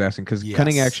the thing I was asking, because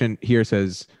cunning action here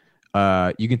says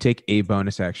you can take a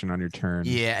bonus action on your turn.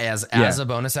 Yeah, as a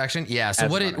bonus action. Yeah. So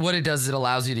what it does is it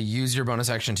allows you to use your bonus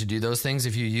action to do those things.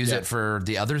 If you use it for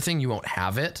the other thing, you won't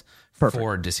have it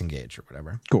for disengage or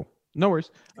whatever. Cool. No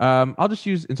worries. I'll just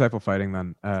use insightful fighting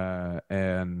then,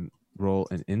 and roll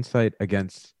an insight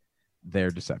against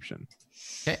their deception.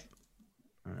 Okay.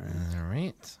 All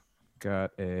right.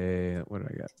 Got what did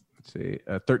I get? Let's see.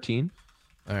 13.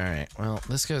 All right. Well,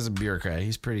 this guy's a bureaucrat.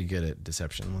 He's pretty good at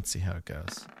deception. Let's see how it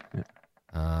goes. Yeah.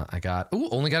 I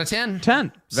only got a 10.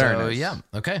 10. Very so, nice. yeah.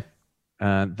 Okay.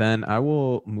 Then I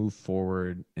will move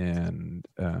forward and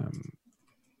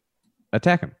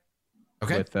attack him.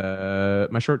 Okay. With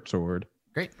my short sword.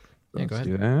 Great. Yeah, go ahead.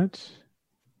 Do that.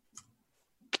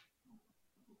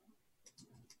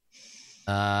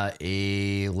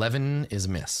 11 is a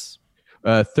miss.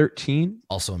 13.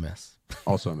 Also a miss.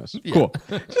 Also a miss. Cool.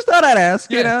 Just thought I'd ask.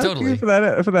 Totally. For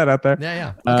that out there.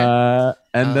 Yeah. Okay.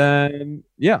 And then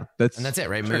that's it,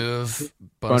 right? Sure. Move,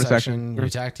 bonus action, you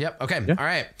attacked. Yep. Okay. Yeah. All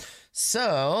right.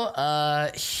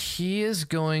 So he is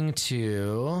going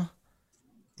to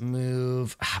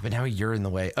move, but now you're in the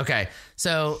way. Okay.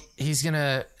 So he's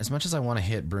gonna, as much as I want to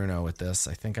hit Bruno with this,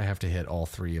 I think I have to hit all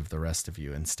 3 of the rest of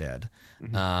you instead.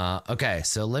 Mm-hmm. Okay.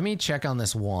 So let me check on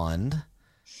this wand.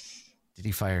 Did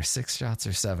he fire 6 shots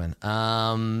or 7?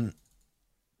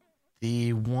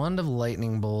 The wand of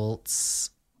lightning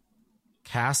bolts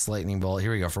cast lightning bolt.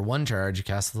 Here we go. For 1 charge, you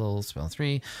cast the little spell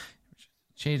 3.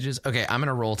 Changes. Okay, I'm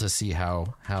gonna roll to see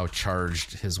how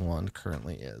charged his wand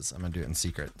currently is. I'm gonna do it in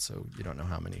secret, so you don't know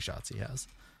how many shots he has.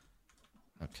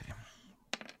 Okay.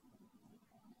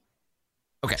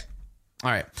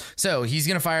 All right. So he's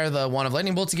gonna fire the wand of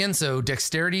lightning bolts again. So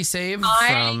dexterity save.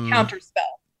 Counterspell.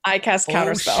 I cast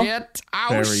counterspell. Shit.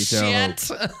 Oh, shit.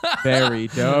 Very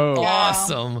dope.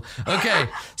 Awesome. Okay.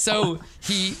 So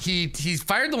he's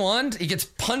fired the wand. He gets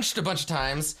punched a bunch of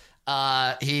times.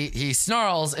 He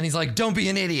snarls and he's like, "Don't be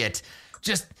an idiot.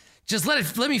 Just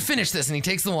let me finish this." And he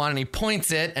takes the wand and he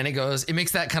points it and it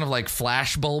makes that kind of like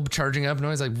flash bulb charging up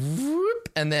noise, like whoop,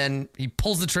 and then he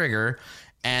pulls the trigger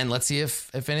and let's see if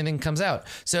anything comes out.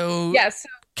 So yes.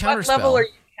 Counterspell. What level are you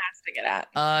casting it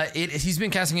at? He's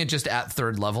been casting it just at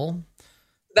 3rd level.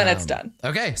 Then it's done.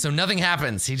 Okay, so nothing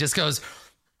happens. He just goes.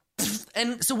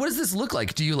 And so what does this look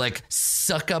like? Do you like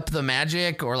suck up the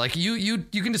magic, or like you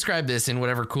can describe this in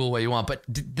whatever cool way you want, but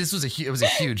this was it was a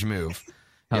huge move.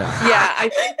 Yeah, I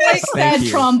think like that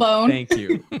trombone. Thank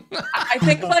you. I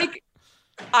think like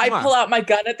I pull out my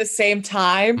gun at the same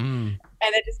time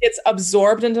and it just gets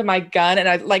absorbed into my gun, and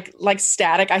I like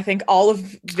static. I think all of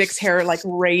Vic's hair like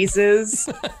raises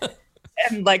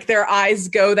and like their eyes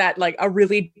go that like a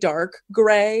really dark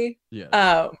gray.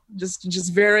 Yeah.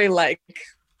 Just very like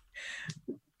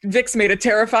Vic's made a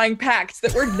terrifying pact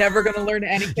that we're never going to learn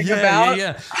anything about.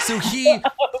 Yeah.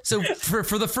 So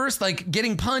for the first, like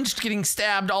getting punched, getting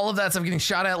stabbed, all of that stuff, getting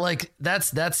shot at, like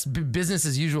that's business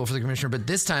as usual for the commissioner. But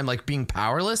this time, like being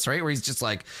powerless, right? Where he's just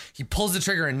like, he pulls the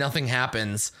trigger and nothing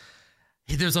happens.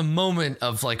 there's a moment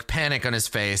of like panic on his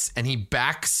face, and he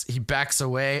backs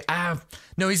away.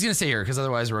 No, he's gonna stay here because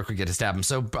otherwise Rook would get to stab him.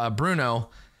 So Bruno,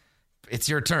 it's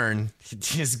your turn.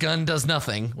 His gun does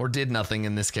nothing, or did nothing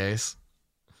in this case.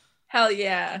 Hell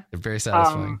yeah. Very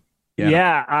satisfying.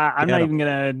 I'm not even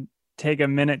gonna take a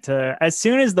minute to. As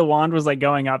soon as the wand was like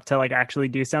going up to like actually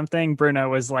do something, Bruno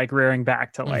was like rearing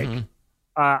back to like.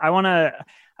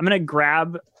 I'm gonna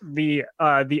grab the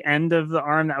end of the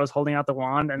arm that was holding out the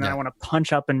wand, and then I want to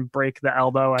punch up and break the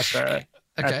elbow at the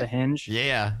at the hinge.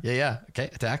 Yeah. Okay,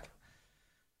 attack.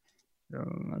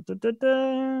 Knuckle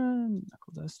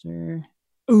duster.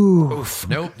 Ooh. Oof,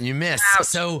 nope, you miss. Ouch.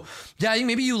 So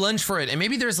maybe you lunge for it, and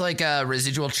maybe there's like a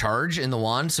residual charge in the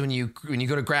wand. So when you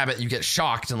go to grab it, you get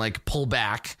shocked and like pull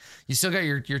back. You still got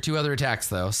your 2 other attacks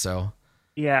though. So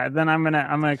yeah, then I'm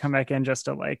gonna come back in just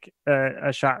to like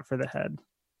a shot for the head.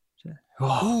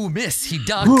 Ooh, miss. He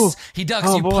ducks. Ooh. He ducks.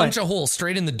 Oh, you boy. punch a hole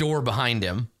straight in the door behind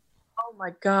him. Oh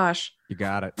my gosh. You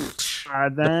got it.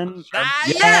 Then There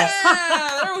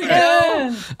we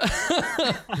go.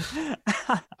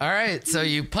 All right, so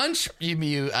you punch,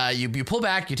 you pull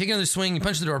back, you take another swing, you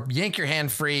punch the door, yank your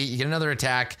hand free, you get another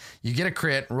attack, you get a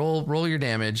crit, roll your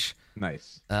damage.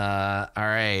 Nice. All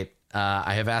right,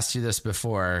 I have asked you this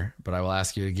before, but I will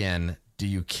ask you again. Do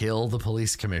you kill the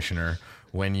police commissioner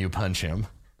when you punch him?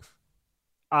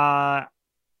 I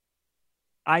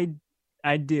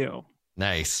do.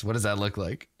 Nice. What does that look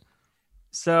like?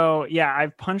 So yeah,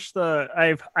 I've punched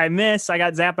I miss. I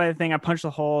got zapped by the thing. I punched the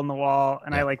hole in the wall,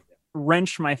 and I like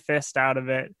wrenched my fist out of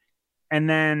it. And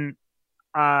then,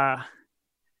 I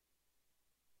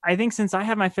think since I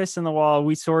had my fist in the wall,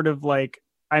 we sort of like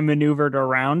I maneuvered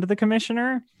around the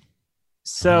commissioner.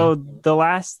 So the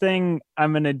last thing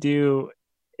I'm gonna do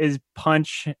is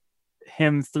punch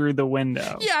him through the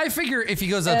window. Yeah, I figure if he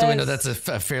goes out the window, that's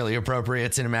a fairly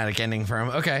appropriate cinematic ending for him.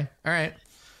 Okay, all right.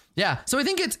 Yeah, so I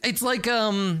think it's like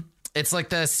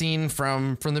the scene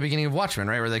from the beginning of Watchmen,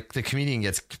 right, where the comedian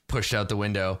gets pushed out the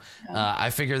window. I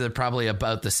figure they're probably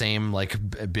about the same like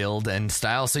build and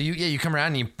style. So you come around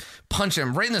and you punch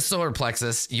him right in the solar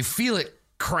plexus. You feel it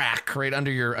crack right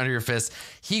under your fist.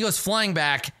 He goes flying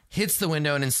back, hits the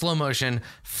window, and in slow motion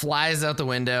flies out the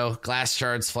window. Glass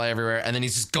shards fly everywhere, and then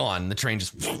he's just gone. The train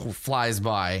just flies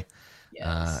by.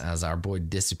 Yes. As our boy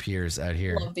disappears out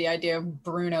here. Love the idea of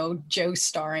Bruno Joe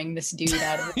starring this dude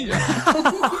out of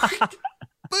it.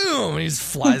 Boom! He just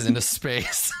flies into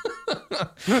space.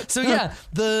 So yeah,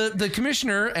 the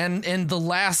commissioner and the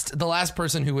last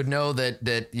person who would know that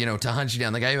to hunt you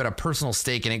down, the guy who had a personal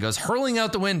stake in it, goes hurling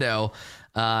out the window,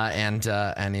 and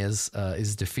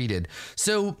is defeated.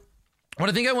 So what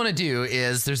I think I want to do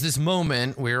is there's this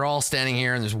moment we're all standing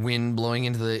here and there's wind blowing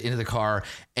into the car,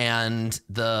 and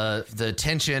the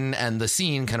tension and the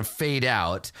scene kind of fade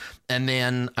out. And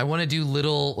then I want to do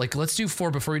little, like, let's do 4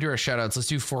 before we do our shout outs. Let's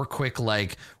do 4 quick,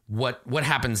 like what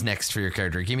happens next for your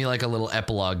character. Give me like a little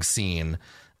epilogue scene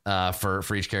for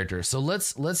each character. So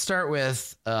let's start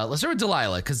with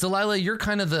Delilah, because Delilah, you're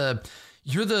kind of the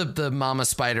mama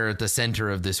spider at the center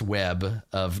of this web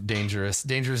of dangerous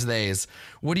days.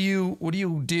 What do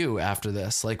you do after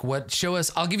this? Like, what? Show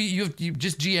us. I'll give you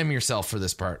just GM yourself for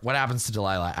this part. What happens to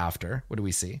Delilah after? What do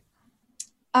we see?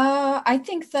 I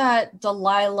think that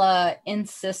Delilah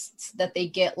insists that they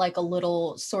get like a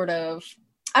little sort of,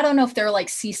 I don't know if they're like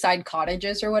seaside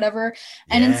cottages or whatever,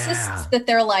 and insists that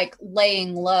they're like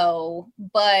laying low.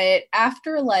 But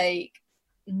after like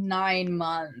 9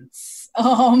 months,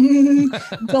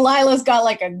 Delilah's got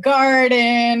like a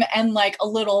garden and like a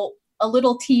little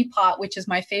teapot, which is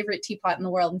my favorite teapot in the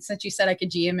world. And since you said I could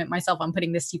GM it myself, I'm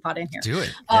putting this teapot in here. Do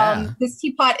it. Yeah. This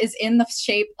teapot is in the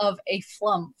shape of a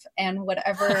flump, and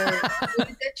whatever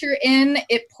food that you're in,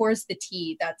 it pours the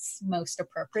tea that's most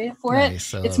appropriate for it.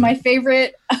 It's my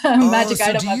favorite magic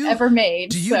item I've ever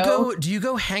made. Do you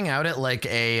go hang out at like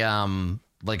a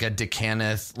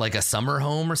Decaneth, like a summer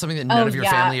home or something that none of your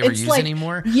family ever use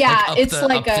anymore? Yeah, like it's up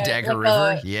like the Dagger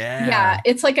River. Yeah,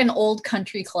 it's like an old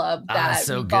country club that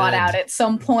so we bought good. out at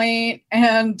some point,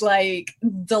 and like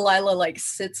Delilah like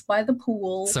sits by the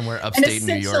pool somewhere upstate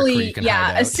New York where you can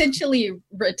hide out. Essentially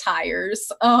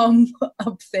retires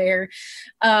up there,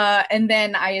 and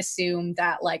then I assume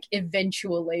that like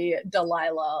eventually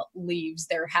Delilah leaves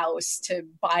their house to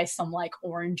buy some like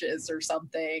oranges or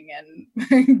something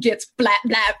and gets flat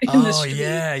in the street.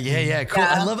 Yeah. Cool.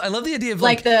 Yeah. I love the idea of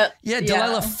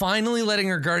Delilah finally letting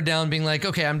her guard down, being like,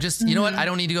 okay, I'm just, you know what? I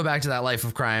don't need to go back to that life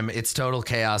of crime. It's total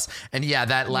chaos. And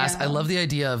I love the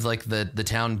idea of like the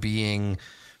town being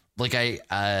like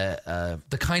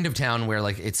the kind of town where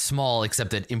like it's small,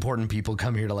 except that important people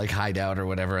come here to like hide out or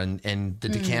whatever. And the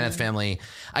DeCaneth family,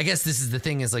 I guess this is the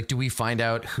thing is like, do we find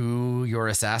out who your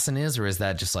assassin is, or is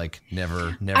that just like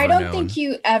never I don't known? think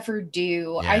you ever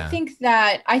do. Yeah.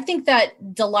 I think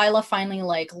that Delilah finally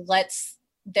like lets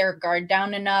their guard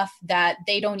down enough that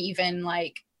they don't even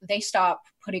like, they stop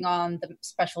putting on the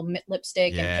special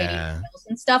lipstick and painting their nails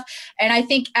and stuff. And I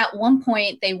think at one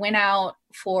point they went out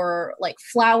for like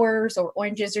flowers or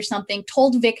oranges or something,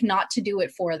 told Vic not to do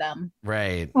it for them.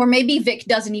 Right. Or maybe Vic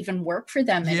doesn't even work for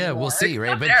them anymore. Yeah, we'll see,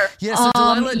 right? But there. yeah, so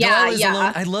Delilah's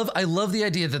yeah. alone. I love the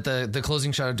idea that the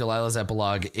closing shot of Delilah's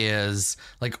epilogue is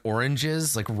like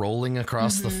oranges like rolling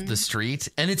across the street,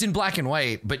 and it's in black and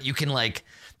white, but you can like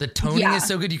the toning is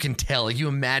so good you can tell. Like, you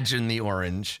imagine the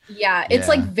orange. Yeah, it's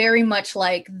like very much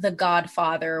like The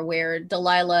Godfather, where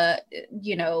Delilah,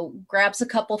 you know, grabs a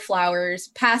couple flowers,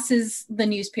 passes the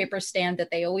newspaper stand that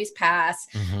they always pass,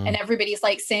 and everybody's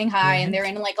like saying hi, and they're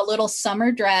in like a little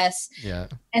summer dress. Yeah.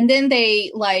 And then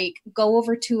they like go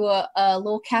over to a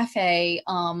little cafe,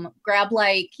 grab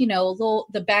like, you know,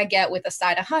 the baguette with a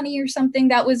side of honey or something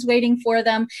that was waiting for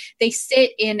them. They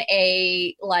sit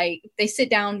they sit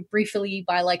down briefly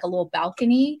by like a little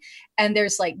balcony, and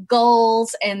there's like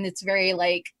gulls, and it's very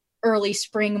like early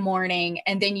spring morning,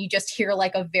 and then you just hear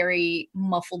like a very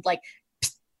muffled like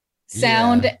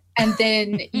sound, and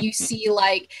then you see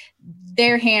like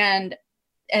their hand,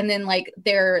 and then like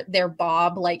their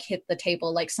bob like hit the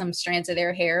table, like some strands of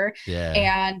their hair,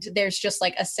 and there's just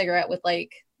like a cigarette with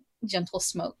like gentle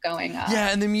smoke going up. Yeah,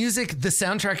 and the music, the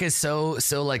soundtrack is so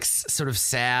like sort of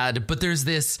sad, but there's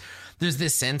this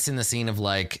sense in the scene of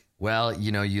like, well,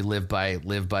 you know, you live by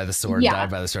the sword, die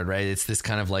by the sword, right? It's this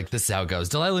kind of like, this is how it goes.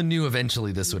 Delilah knew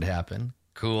eventually this would happen.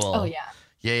 Cool. Oh yeah.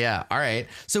 Yeah. All right.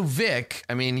 So Vic,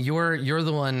 I mean, you're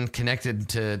the one connected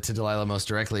to Delilah most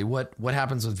directly. What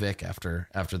happens with Vic after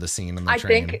the scene on the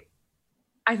train?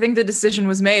 I think the decision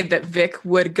was made that Vic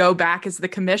would go back as the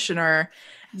commissioner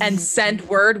and send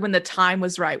word when the time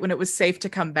was right, when it was safe to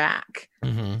come back.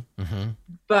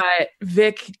 But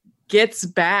Vic gets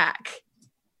back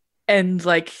and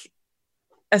like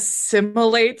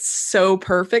assimilates so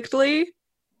perfectly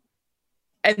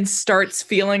and starts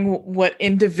feeling what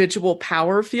individual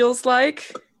power feels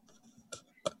like,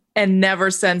 and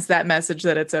never sends that message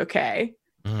that it's okay.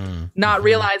 Not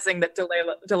realizing that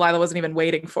Delilah wasn't even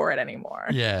waiting for it anymore.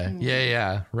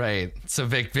 Yeah. Right. So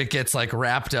Vic gets like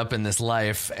wrapped up in this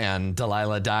life, and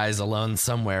Delilah dies alone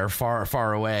somewhere far,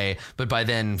 far away. But by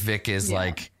then Vic is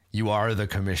like, you are the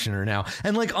commissioner now.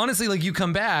 And like, honestly, like you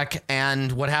come back,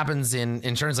 and what happens in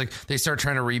insurance, like they start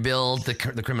trying to rebuild the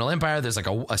criminal empire. There's like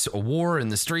a war in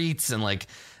the streets, and like,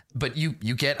 but you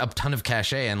get a ton of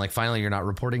cachet, and like finally you're not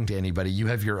reporting to anybody. You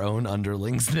have your own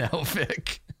underlings now,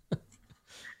 Vic.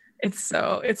 It's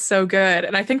so good.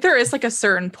 And I think there is like a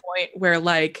certain point where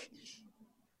like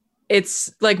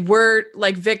it's like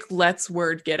Vic lets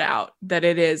word get out that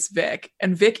it is Vic,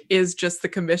 and Vic is just the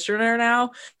commissioner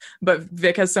now, but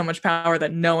Vic has so much power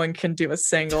that no one can do a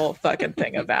single fucking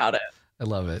thing about it. I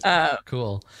love it.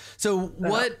 Cool. So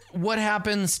what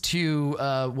happens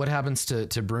to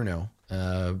Bruno?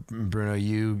 Bruno,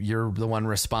 you're the one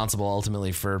responsible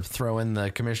ultimately for throwing the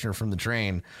commissioner from the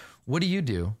train. What do you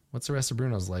do? What's the rest of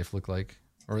Bruno's life look like?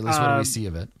 Or at least what do we see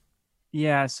of it?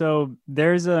 Yeah, so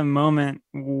there's a moment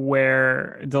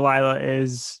where Delilah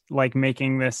is like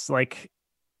making this like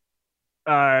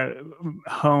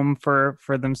home for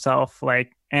themselves,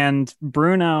 like, and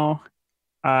Bruno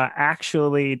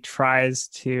actually tries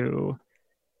to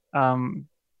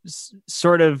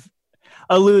sort of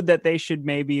allude that they should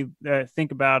maybe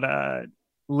think about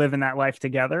living that life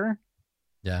together.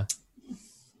 Yeah.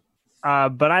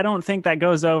 But I don't think that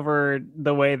goes over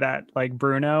the way that like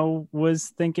Bruno was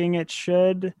thinking it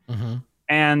should.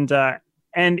 And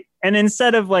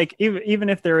instead of like, even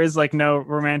if there is like no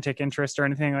romantic interest or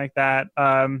anything like that,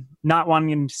 not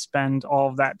wanting to spend all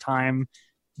of that time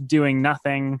doing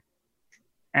nothing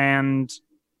and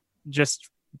just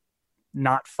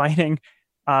not fighting,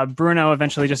 Bruno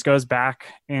eventually just goes back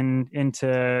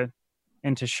into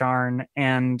Sharn,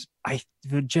 and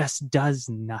just does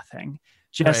nothing.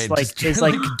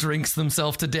 Drinks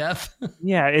themselves to death.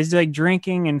 Yeah, is like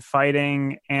drinking and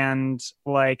fighting, and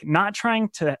like not trying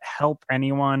to help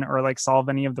anyone or like solve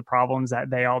any of the problems that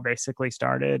they all basically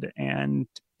started. And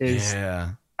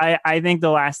I think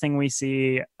the last thing we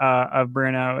see of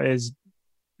Bruno is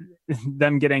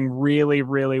them getting really,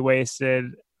 really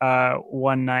wasted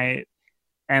one night,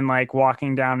 and like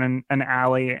walking down an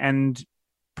alley and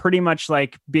pretty much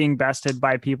like being bested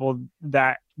by people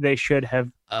that they should have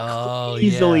Oh,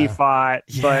 easily yeah. fought,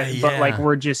 Yeah, but like yeah.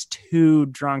 we're just too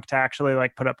drunk to actually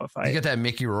like put up a You fight. get that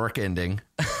Mickey Rourke ending.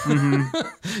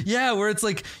 Mhm. Yeah, where it's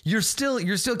like you're still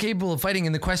capable of fighting.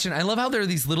 And the question, I love how there are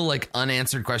these little like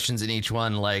unanswered questions in each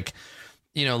one, like,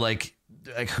 you know, like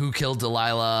who killed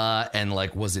Delilah, and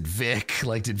like was it Vic?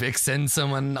 Like, did Vic send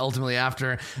someone ultimately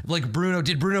after? Like Bruno,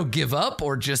 did Bruno give up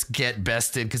or just get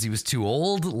bested because he was too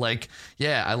old? Like,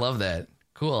 yeah, I love that.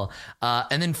 Cool.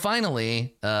 And then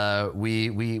finally,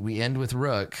 we end with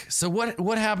Rook. So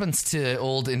what happens to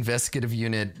old investigative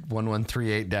unit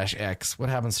 1138-X? What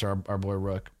happens to our boy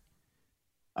Rook?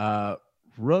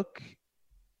 Rook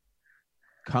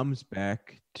comes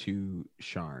back to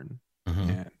Sharn,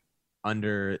 and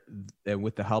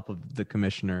with the help of the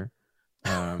commissioner,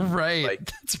 Right.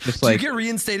 Like, Do you get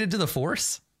reinstated to the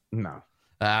Force? No.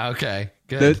 Okay,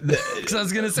 good. Because I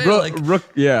was gonna say, Rook,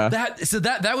 yeah.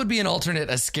 That would be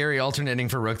a scary alternating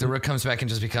for Rook. The Rook comes back and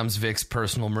just becomes Vic's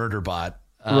personal murder bot.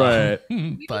 Right.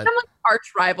 We But become like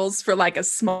arch rivals for like a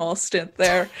small stint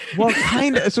there. Well,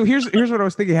 kind of. So here's what I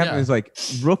was thinking happened is like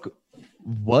Rook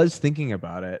was thinking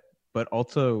about it, but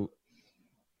also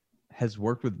has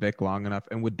worked with Vic long enough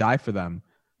and would die for them,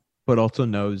 but also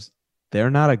knows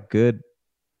they're not a good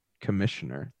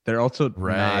commissioner. They're also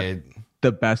not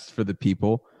the best for the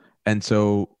people. And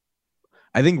so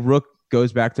I think Rook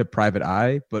goes back to Private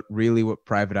Eye, but really what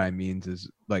Private Eye means is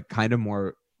like kind of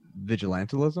more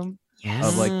vigilantism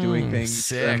of like doing things.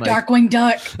 Sick. And, like, Darkwing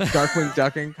Duck. Darkwing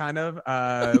ducking kind of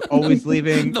always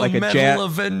leaving the like a Metal jet.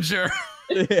 Avenger.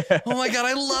 Yeah. Oh my god,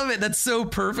 I love it. That's so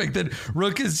perfect. That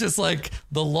Rook is just like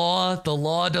the law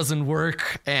doesn't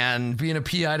work, and being a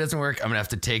PI doesn't work. I'm gonna have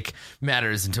to take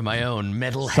matters into my own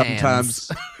metal hands.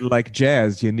 Sometimes, like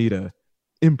jazz, you need to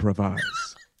improvise.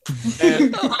 Oh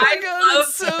my god,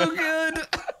 it's so good.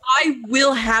 I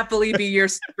will happily be your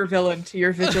supervillain to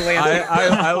your vigilante.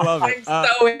 I love it. I'm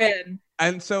so in.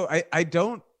 And so I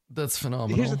don't. That's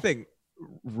phenomenal. Here's the thing,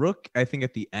 Rook. I think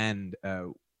at the end,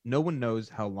 no one knows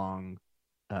how long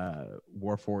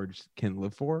Warforged can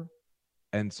live for,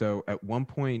 and so at one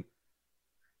point,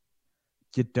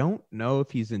 you don't know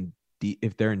if he's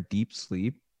if they're in deep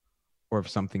sleep, or if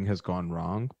something has gone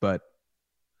wrong. But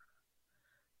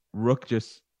Rook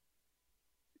just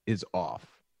is off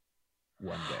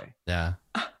one day. Yeah.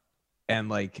 And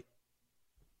like,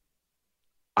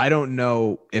 I don't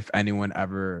know if anyone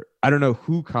ever, I don't know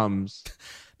who comes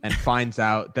and finds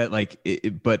out that like,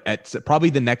 but at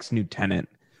probably the next new tenant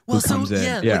who comes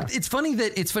in. Yeah. Like, it's funny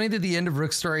that the end of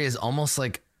Rook's story is almost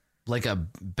like a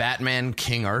Batman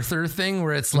King Arthur thing,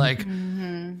 where it's like,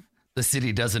 the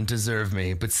city doesn't deserve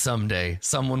me, but someday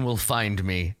someone will find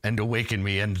me and awaken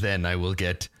me, and then I will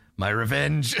get my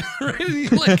revenge.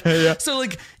 Right? Like, so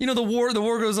like, you know, the war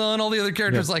goes on, all the other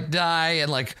characters like die,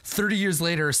 and like 30 years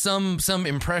later, some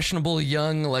impressionable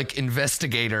young like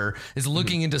investigator is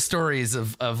looking into stories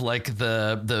of like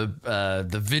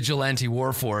the vigilante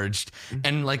Warforged,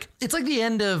 and like it's like the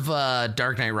end of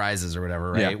Dark Knight Rises or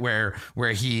whatever, right? Where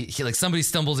he like somebody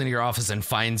stumbles into your office and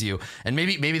finds you, and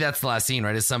maybe that's the last scene,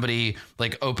 right? Is somebody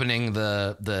like opening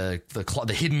the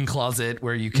hidden closet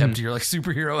where you kept your like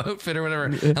superhero outfit or whatever,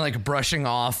 and like brushing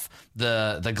off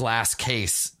the glass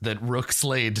case that Rook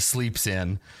Slade sleeps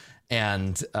in,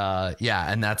 and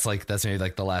and that's maybe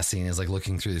like the last scene is like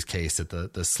looking through this case at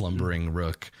the slumbering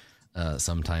Rook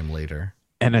sometime later.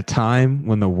 And a time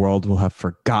when the world will have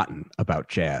forgotten about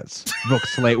jazz, Rook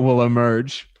Slate will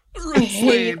emerge. I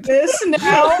hate this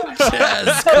now.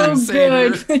 Jazz So Crusader.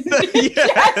 good.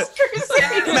 Jazz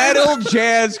Crusader. Metal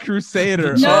Jazz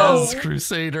Crusader. No. Jazz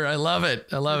Crusader. I love it.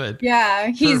 Yeah,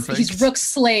 he's Perfect. Rook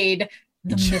Slade,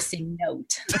 the missing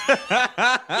note.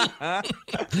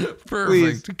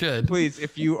 Perfect. Good. Please,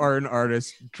 if you are an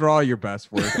artist, draw your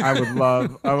best work. I would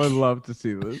love to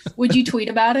see this. Would you tweet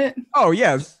about it? Oh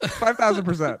yes,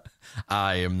 5,000%.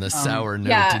 I am the sour note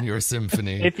yeah. in your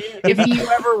symphony. If you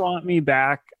ever want me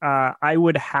back, I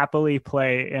would happily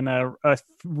play in a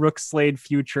Rook Slade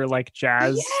future like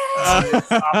jazz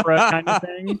opera kind of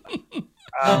thing.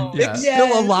 Vic's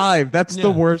still alive. That's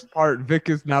the worst part. Vic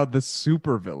is now the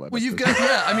super villain. Well, you've got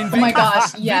I mean, Oh my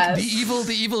gosh, Vic, yes. the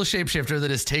evil shapeshifter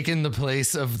that has taken the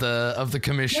place of the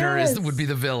commissioner would be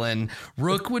the villain.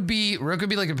 Rook would be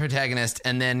like a protagonist,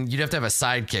 and then you'd have to have a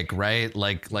sidekick, right?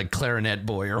 Like Clarinet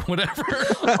Boy or whatever.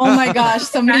 Oh my gosh,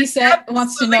 somebody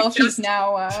wants to know if he's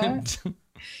now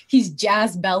he's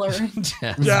Jazz Belleron.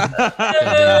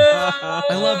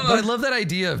 I love that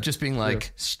idea of just being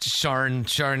like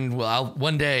Sharn. Well,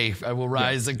 one day I will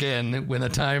rise again when the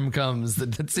time comes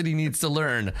that the city needs to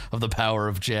learn of the power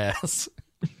of jazz.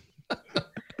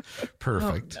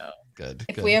 Perfect. Oh, no. Good.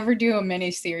 If good. we ever do a mini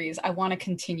series, I want to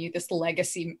continue this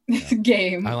legacy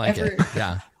game. I like it.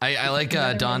 Yeah. I like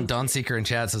Another Dawn Seeker in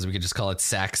chat says we could just call it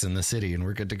Sacks in the City and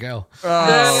we're good to go.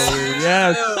 Oh,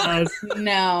 yes.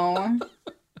 No,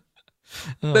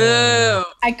 Boo.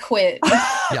 I quit.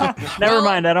 Yeah. Never Well,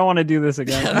 mind. I don't want to do this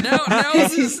again.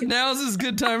 Now's as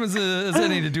good time as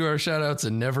any to do our shout outs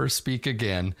and never speak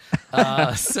again.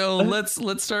 So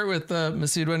let's start with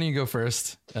Masood. Why don't you go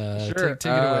first? Sure.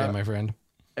 Take it away, my friend.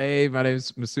 Hey, my name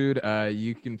is Masood.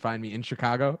 You can find me in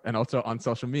Chicago and also on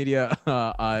social media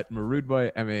at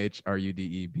Marudeboy,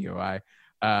 MHRUDEBOI.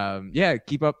 Yeah,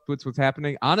 keep up with what's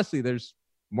happening. Honestly, there's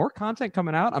more content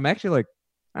coming out. I'm actually like,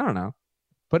 I don't know,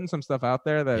 putting some stuff out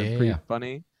there that is pretty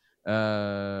funny.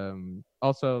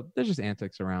 Also, there's just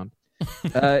antics around.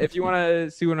 If you want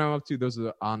to see what I'm up to, those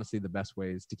are honestly the best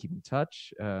ways to keep in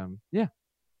touch. Yeah.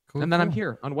 Cool, and then I'm cool.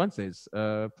 here on Wednesdays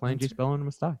playing JACE BELERON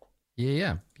MUST DIE.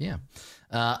 Yeah.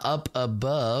 Up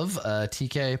above,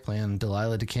 TK playing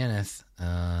Delilah DeCanneth.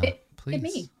 Please. It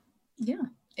me. Yeah,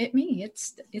 it me.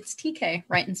 It's TK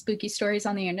writing spooky stories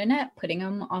on the internet, putting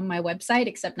them on my website,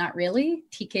 except not really,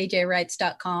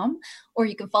 tkjwrites.com. Or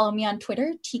you can follow me on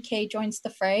Twitter, TK Joins the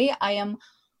Fray. I am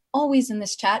always in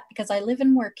this chat because I live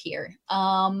and work here.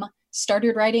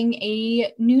 Started writing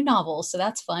a new novel, so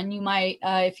that's fun. You might,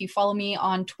 if you follow me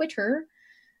on Twitter,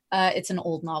 it's an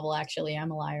old novel, actually.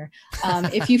 I'm a liar.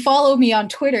 If you follow me on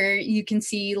Twitter, you can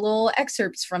see little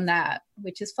excerpts from that,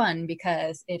 which is fun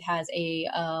because it has a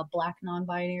Black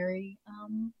non-binary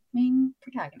main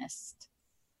protagonist.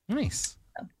 Nice.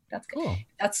 So that's good. Cool. If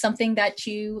that's something that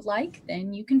you like,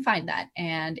 then you can find that.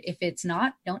 And if it's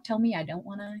not, don't tell me. I don't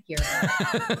want to hear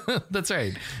about it. That's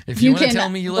right. If you want to can tell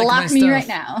me you like block my stuff, me right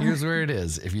now. here's where it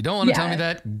is. If you don't want to tell me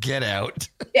Yeah. that, get out.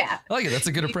 Yeah. I like it. That's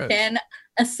a good approach. You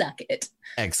can suck it.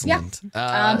 Excellent.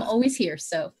 I'm always here.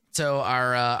 So So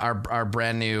our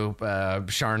brand new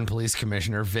Sharn Police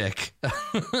Commissioner Vic,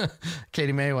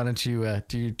 Katie May, why don't you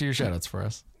do your shout outs for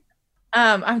us?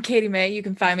 I'm Katie May. You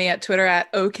can find me at Twitter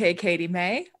at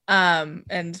OKKatieMay.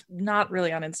 And not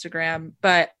really on Instagram,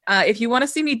 but if you want to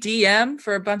see me DM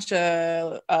for a bunch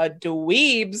of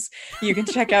dweebs, you can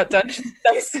check out Dungeons,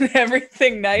 Dice, and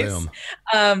Everything Nice.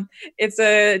 Boom. It's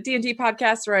a D&D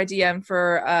podcast where I DM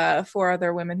for 4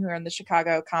 other women who are in the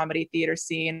Chicago comedy theater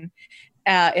scene,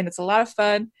 and it's a lot of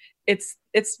fun. It's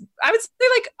I would say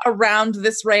like around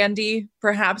this Randy,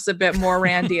 perhaps a bit more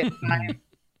Randy at times.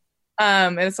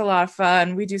 And it's a lot of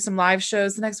fun. We do some live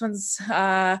shows. The next one's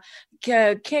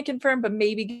can't confirm, but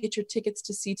maybe get your tickets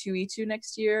to C2E2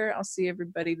 next year. I'll see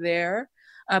everybody there.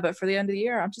 But for the end of the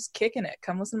year, I'm just kicking it.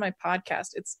 Come listen to my podcast.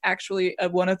 It's actually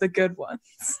one of the good ones.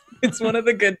 It's one of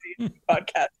the good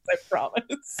podcasts, I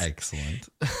promise. Excellent.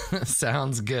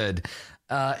 Sounds good.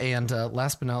 And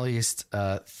last but not least,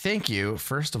 thank you,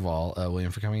 first of all,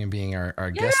 William, for coming and being our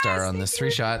guest star on this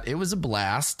 3-shot. It was a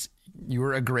blast. You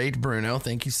were a great Bruno.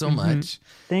 Thank you so much.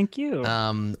 Thank you.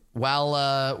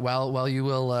 While you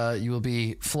will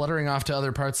be fluttering off to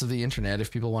other parts of the internet,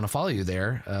 if people want to follow you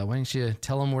there, why don't you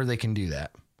tell them where they can do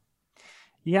that?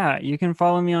 Yeah, you can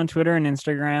follow me on Twitter and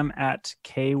Instagram at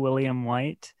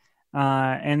kwilliamwhite.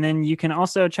 And then you can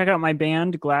also check out my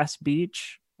band, Glass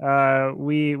Beach.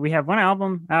 We have one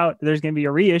album out. There's going to be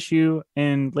a reissue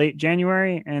in late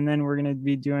January, and then we're going to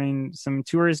be doing some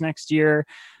tours next year.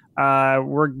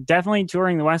 We're definitely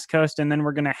touring the West Coast, and then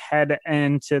we're going to head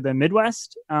into the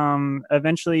Midwest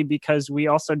eventually, because we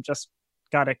also just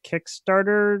got a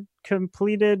Kickstarter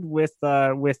completed with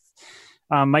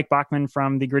Mike Bachman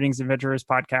from the Greetings Adventurers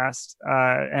podcast,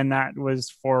 and that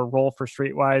was for Roll for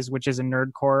Streetwise, which is a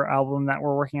nerdcore album that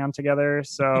we're working on together.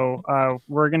 So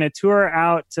we're going to tour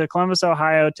out to Columbus,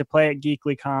 Ohio to play at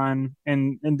GeeklyCon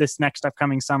in this next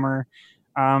upcoming summer.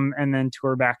 And then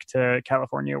tour back to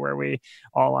California where we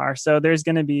all are. So there's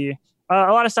going to be a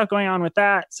lot of stuff going on with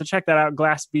that. So check that out.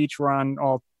 Glass Beach. We're on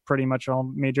pretty much all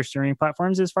major streaming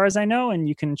platforms as far as I know. And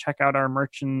you can check out our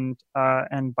merch and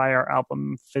buy our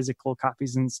album physical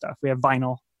copies and stuff. We have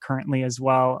vinyl currently as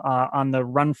well on the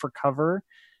Run for Cover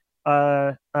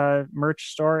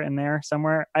merch store in there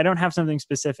somewhere. I don't have something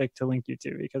specific to link you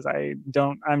to because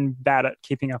I'm bad at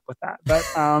keeping up with that. But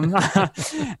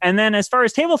and then as far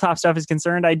as tabletop stuff is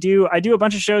concerned, I do a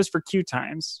bunch of shows for Q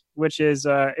Times, which is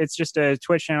it's just a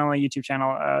Twitch channel, a YouTube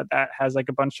channel that has like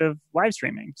a bunch of live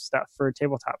streaming stuff for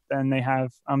tabletop. Then they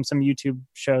have some YouTube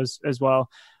shows as well.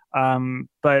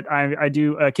 But I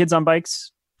do a Kids on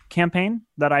Bikes campaign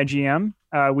that I GM.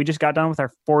 We just got done with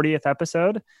our 40th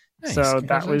episode. Nice. So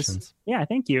that was,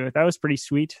 thank you. That was pretty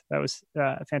sweet. That was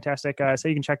fantastic. So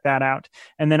you can check that out.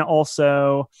 And then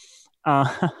also,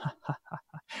 Monster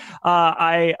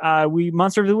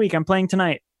of the Week, I'm playing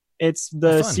tonight It's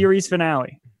the Fun. series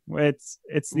finale. It's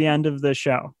the end of the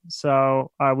show.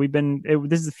 So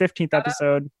this is the 15th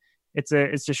episode. It's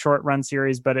a short run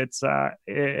series, but it's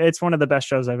one of the best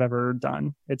shows I've ever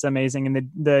done. It's amazing, and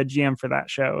the GM for that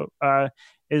show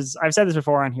is, I've said this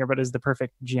before on here, but is the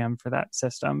perfect GM for that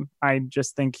system. I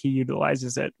just think he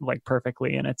utilizes it like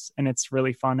perfectly, and it's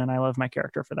really fun, and I love my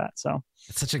character for that. So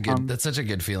it's such a good that's such a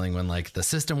good feeling when like the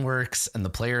system works and the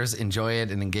players enjoy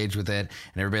it and engage with it,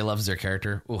 and everybody loves their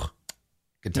character. Ooh,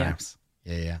 good times.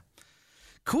 Yeah.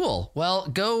 Cool. Well,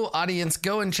 go audience,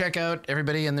 go and check out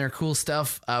everybody and their cool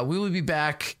stuff. We will be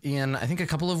back in, I think, a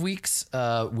couple of weeks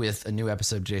with a new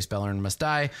episode of JACE BELERON MUST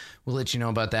DIE. We'll let you know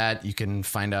about that. You can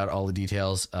find out all the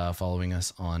details following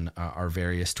us on our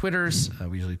various Twitters.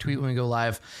 We usually tweet when we go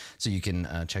live, so you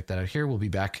can check that out here. We'll be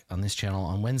back on this channel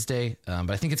on Wednesday,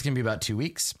 but I think it's going to be about 2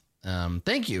 weeks.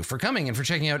 Thank you for coming and for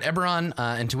checking out Eberron,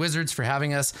 and to Wizards for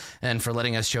having us and for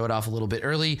letting us show it off a little bit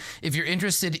early. If you're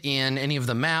interested in any of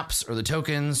the maps or the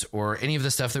tokens or any of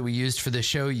the stuff that we used for this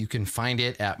show, you can find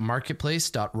it at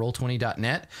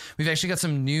marketplace.roll20.net. We've actually got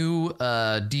some new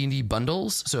D&D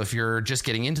bundles. So if you're just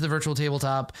getting into the virtual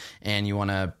tabletop and you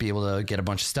want to be able to get a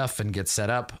bunch of stuff and get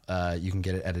set up, you can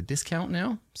get it at a discount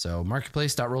now. So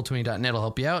marketplace.roll20.net will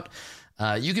help you out.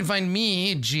 You can find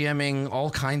me GMing all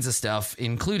kinds of stuff,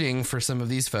 including for some of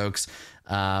these folks.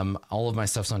 All of my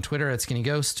stuff's on Twitter at Skinny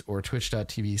Ghost or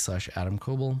twitch.tv/Adam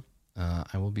Coble.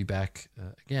 I will be back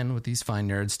again with these fine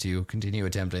nerds to continue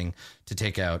attempting to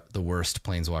take out the worst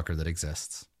planeswalker that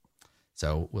exists.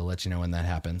 So we'll let you know when that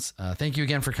happens. Thank you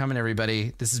again for coming,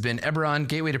 everybody. This has been Eberron,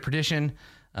 Gateway to Perdition.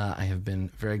 I have been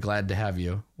very glad to have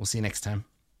you. We'll see you next time.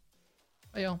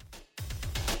 Bye, y'all.